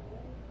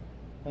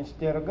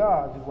instead of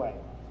God's way.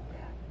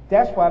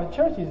 That's why the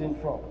church is in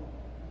trouble.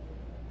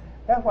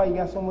 That's why you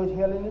got so much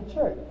hell in the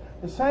church.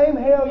 The same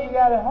hell you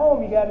got at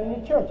home, you got in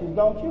the churches,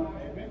 don't you?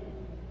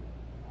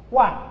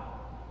 Why?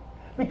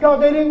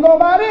 Because they didn't go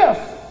by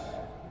this.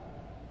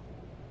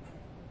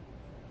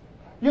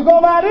 You go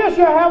by this,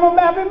 you'll have a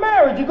happy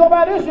marriage. You go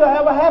by this, you'll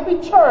have a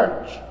happy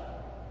church.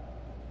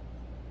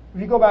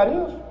 If you go by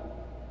this,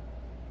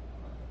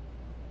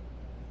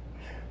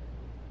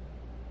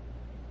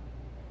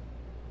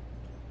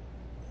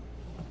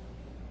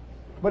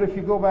 but if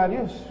you go by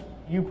this,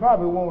 you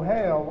probably won't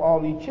have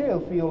all these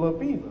chairs filled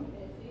up either.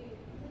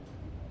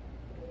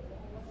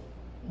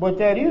 But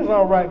that is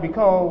all right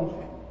because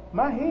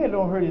my head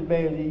don't hurt as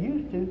bad as it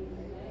used to.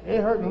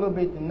 It hurt a little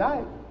bit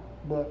tonight,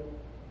 but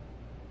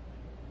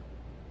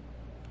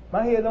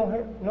my head don't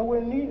hurt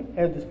nowhere near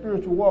as the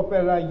spiritual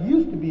warfare that I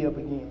used to be up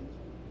against.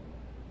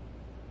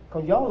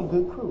 Because y'all a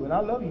good crew, and I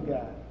love you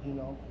guys, you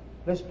know.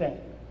 Let's stand.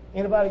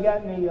 Anybody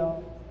got any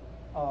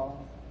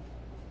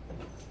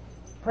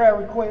prayer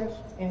requests?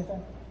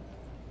 Anything?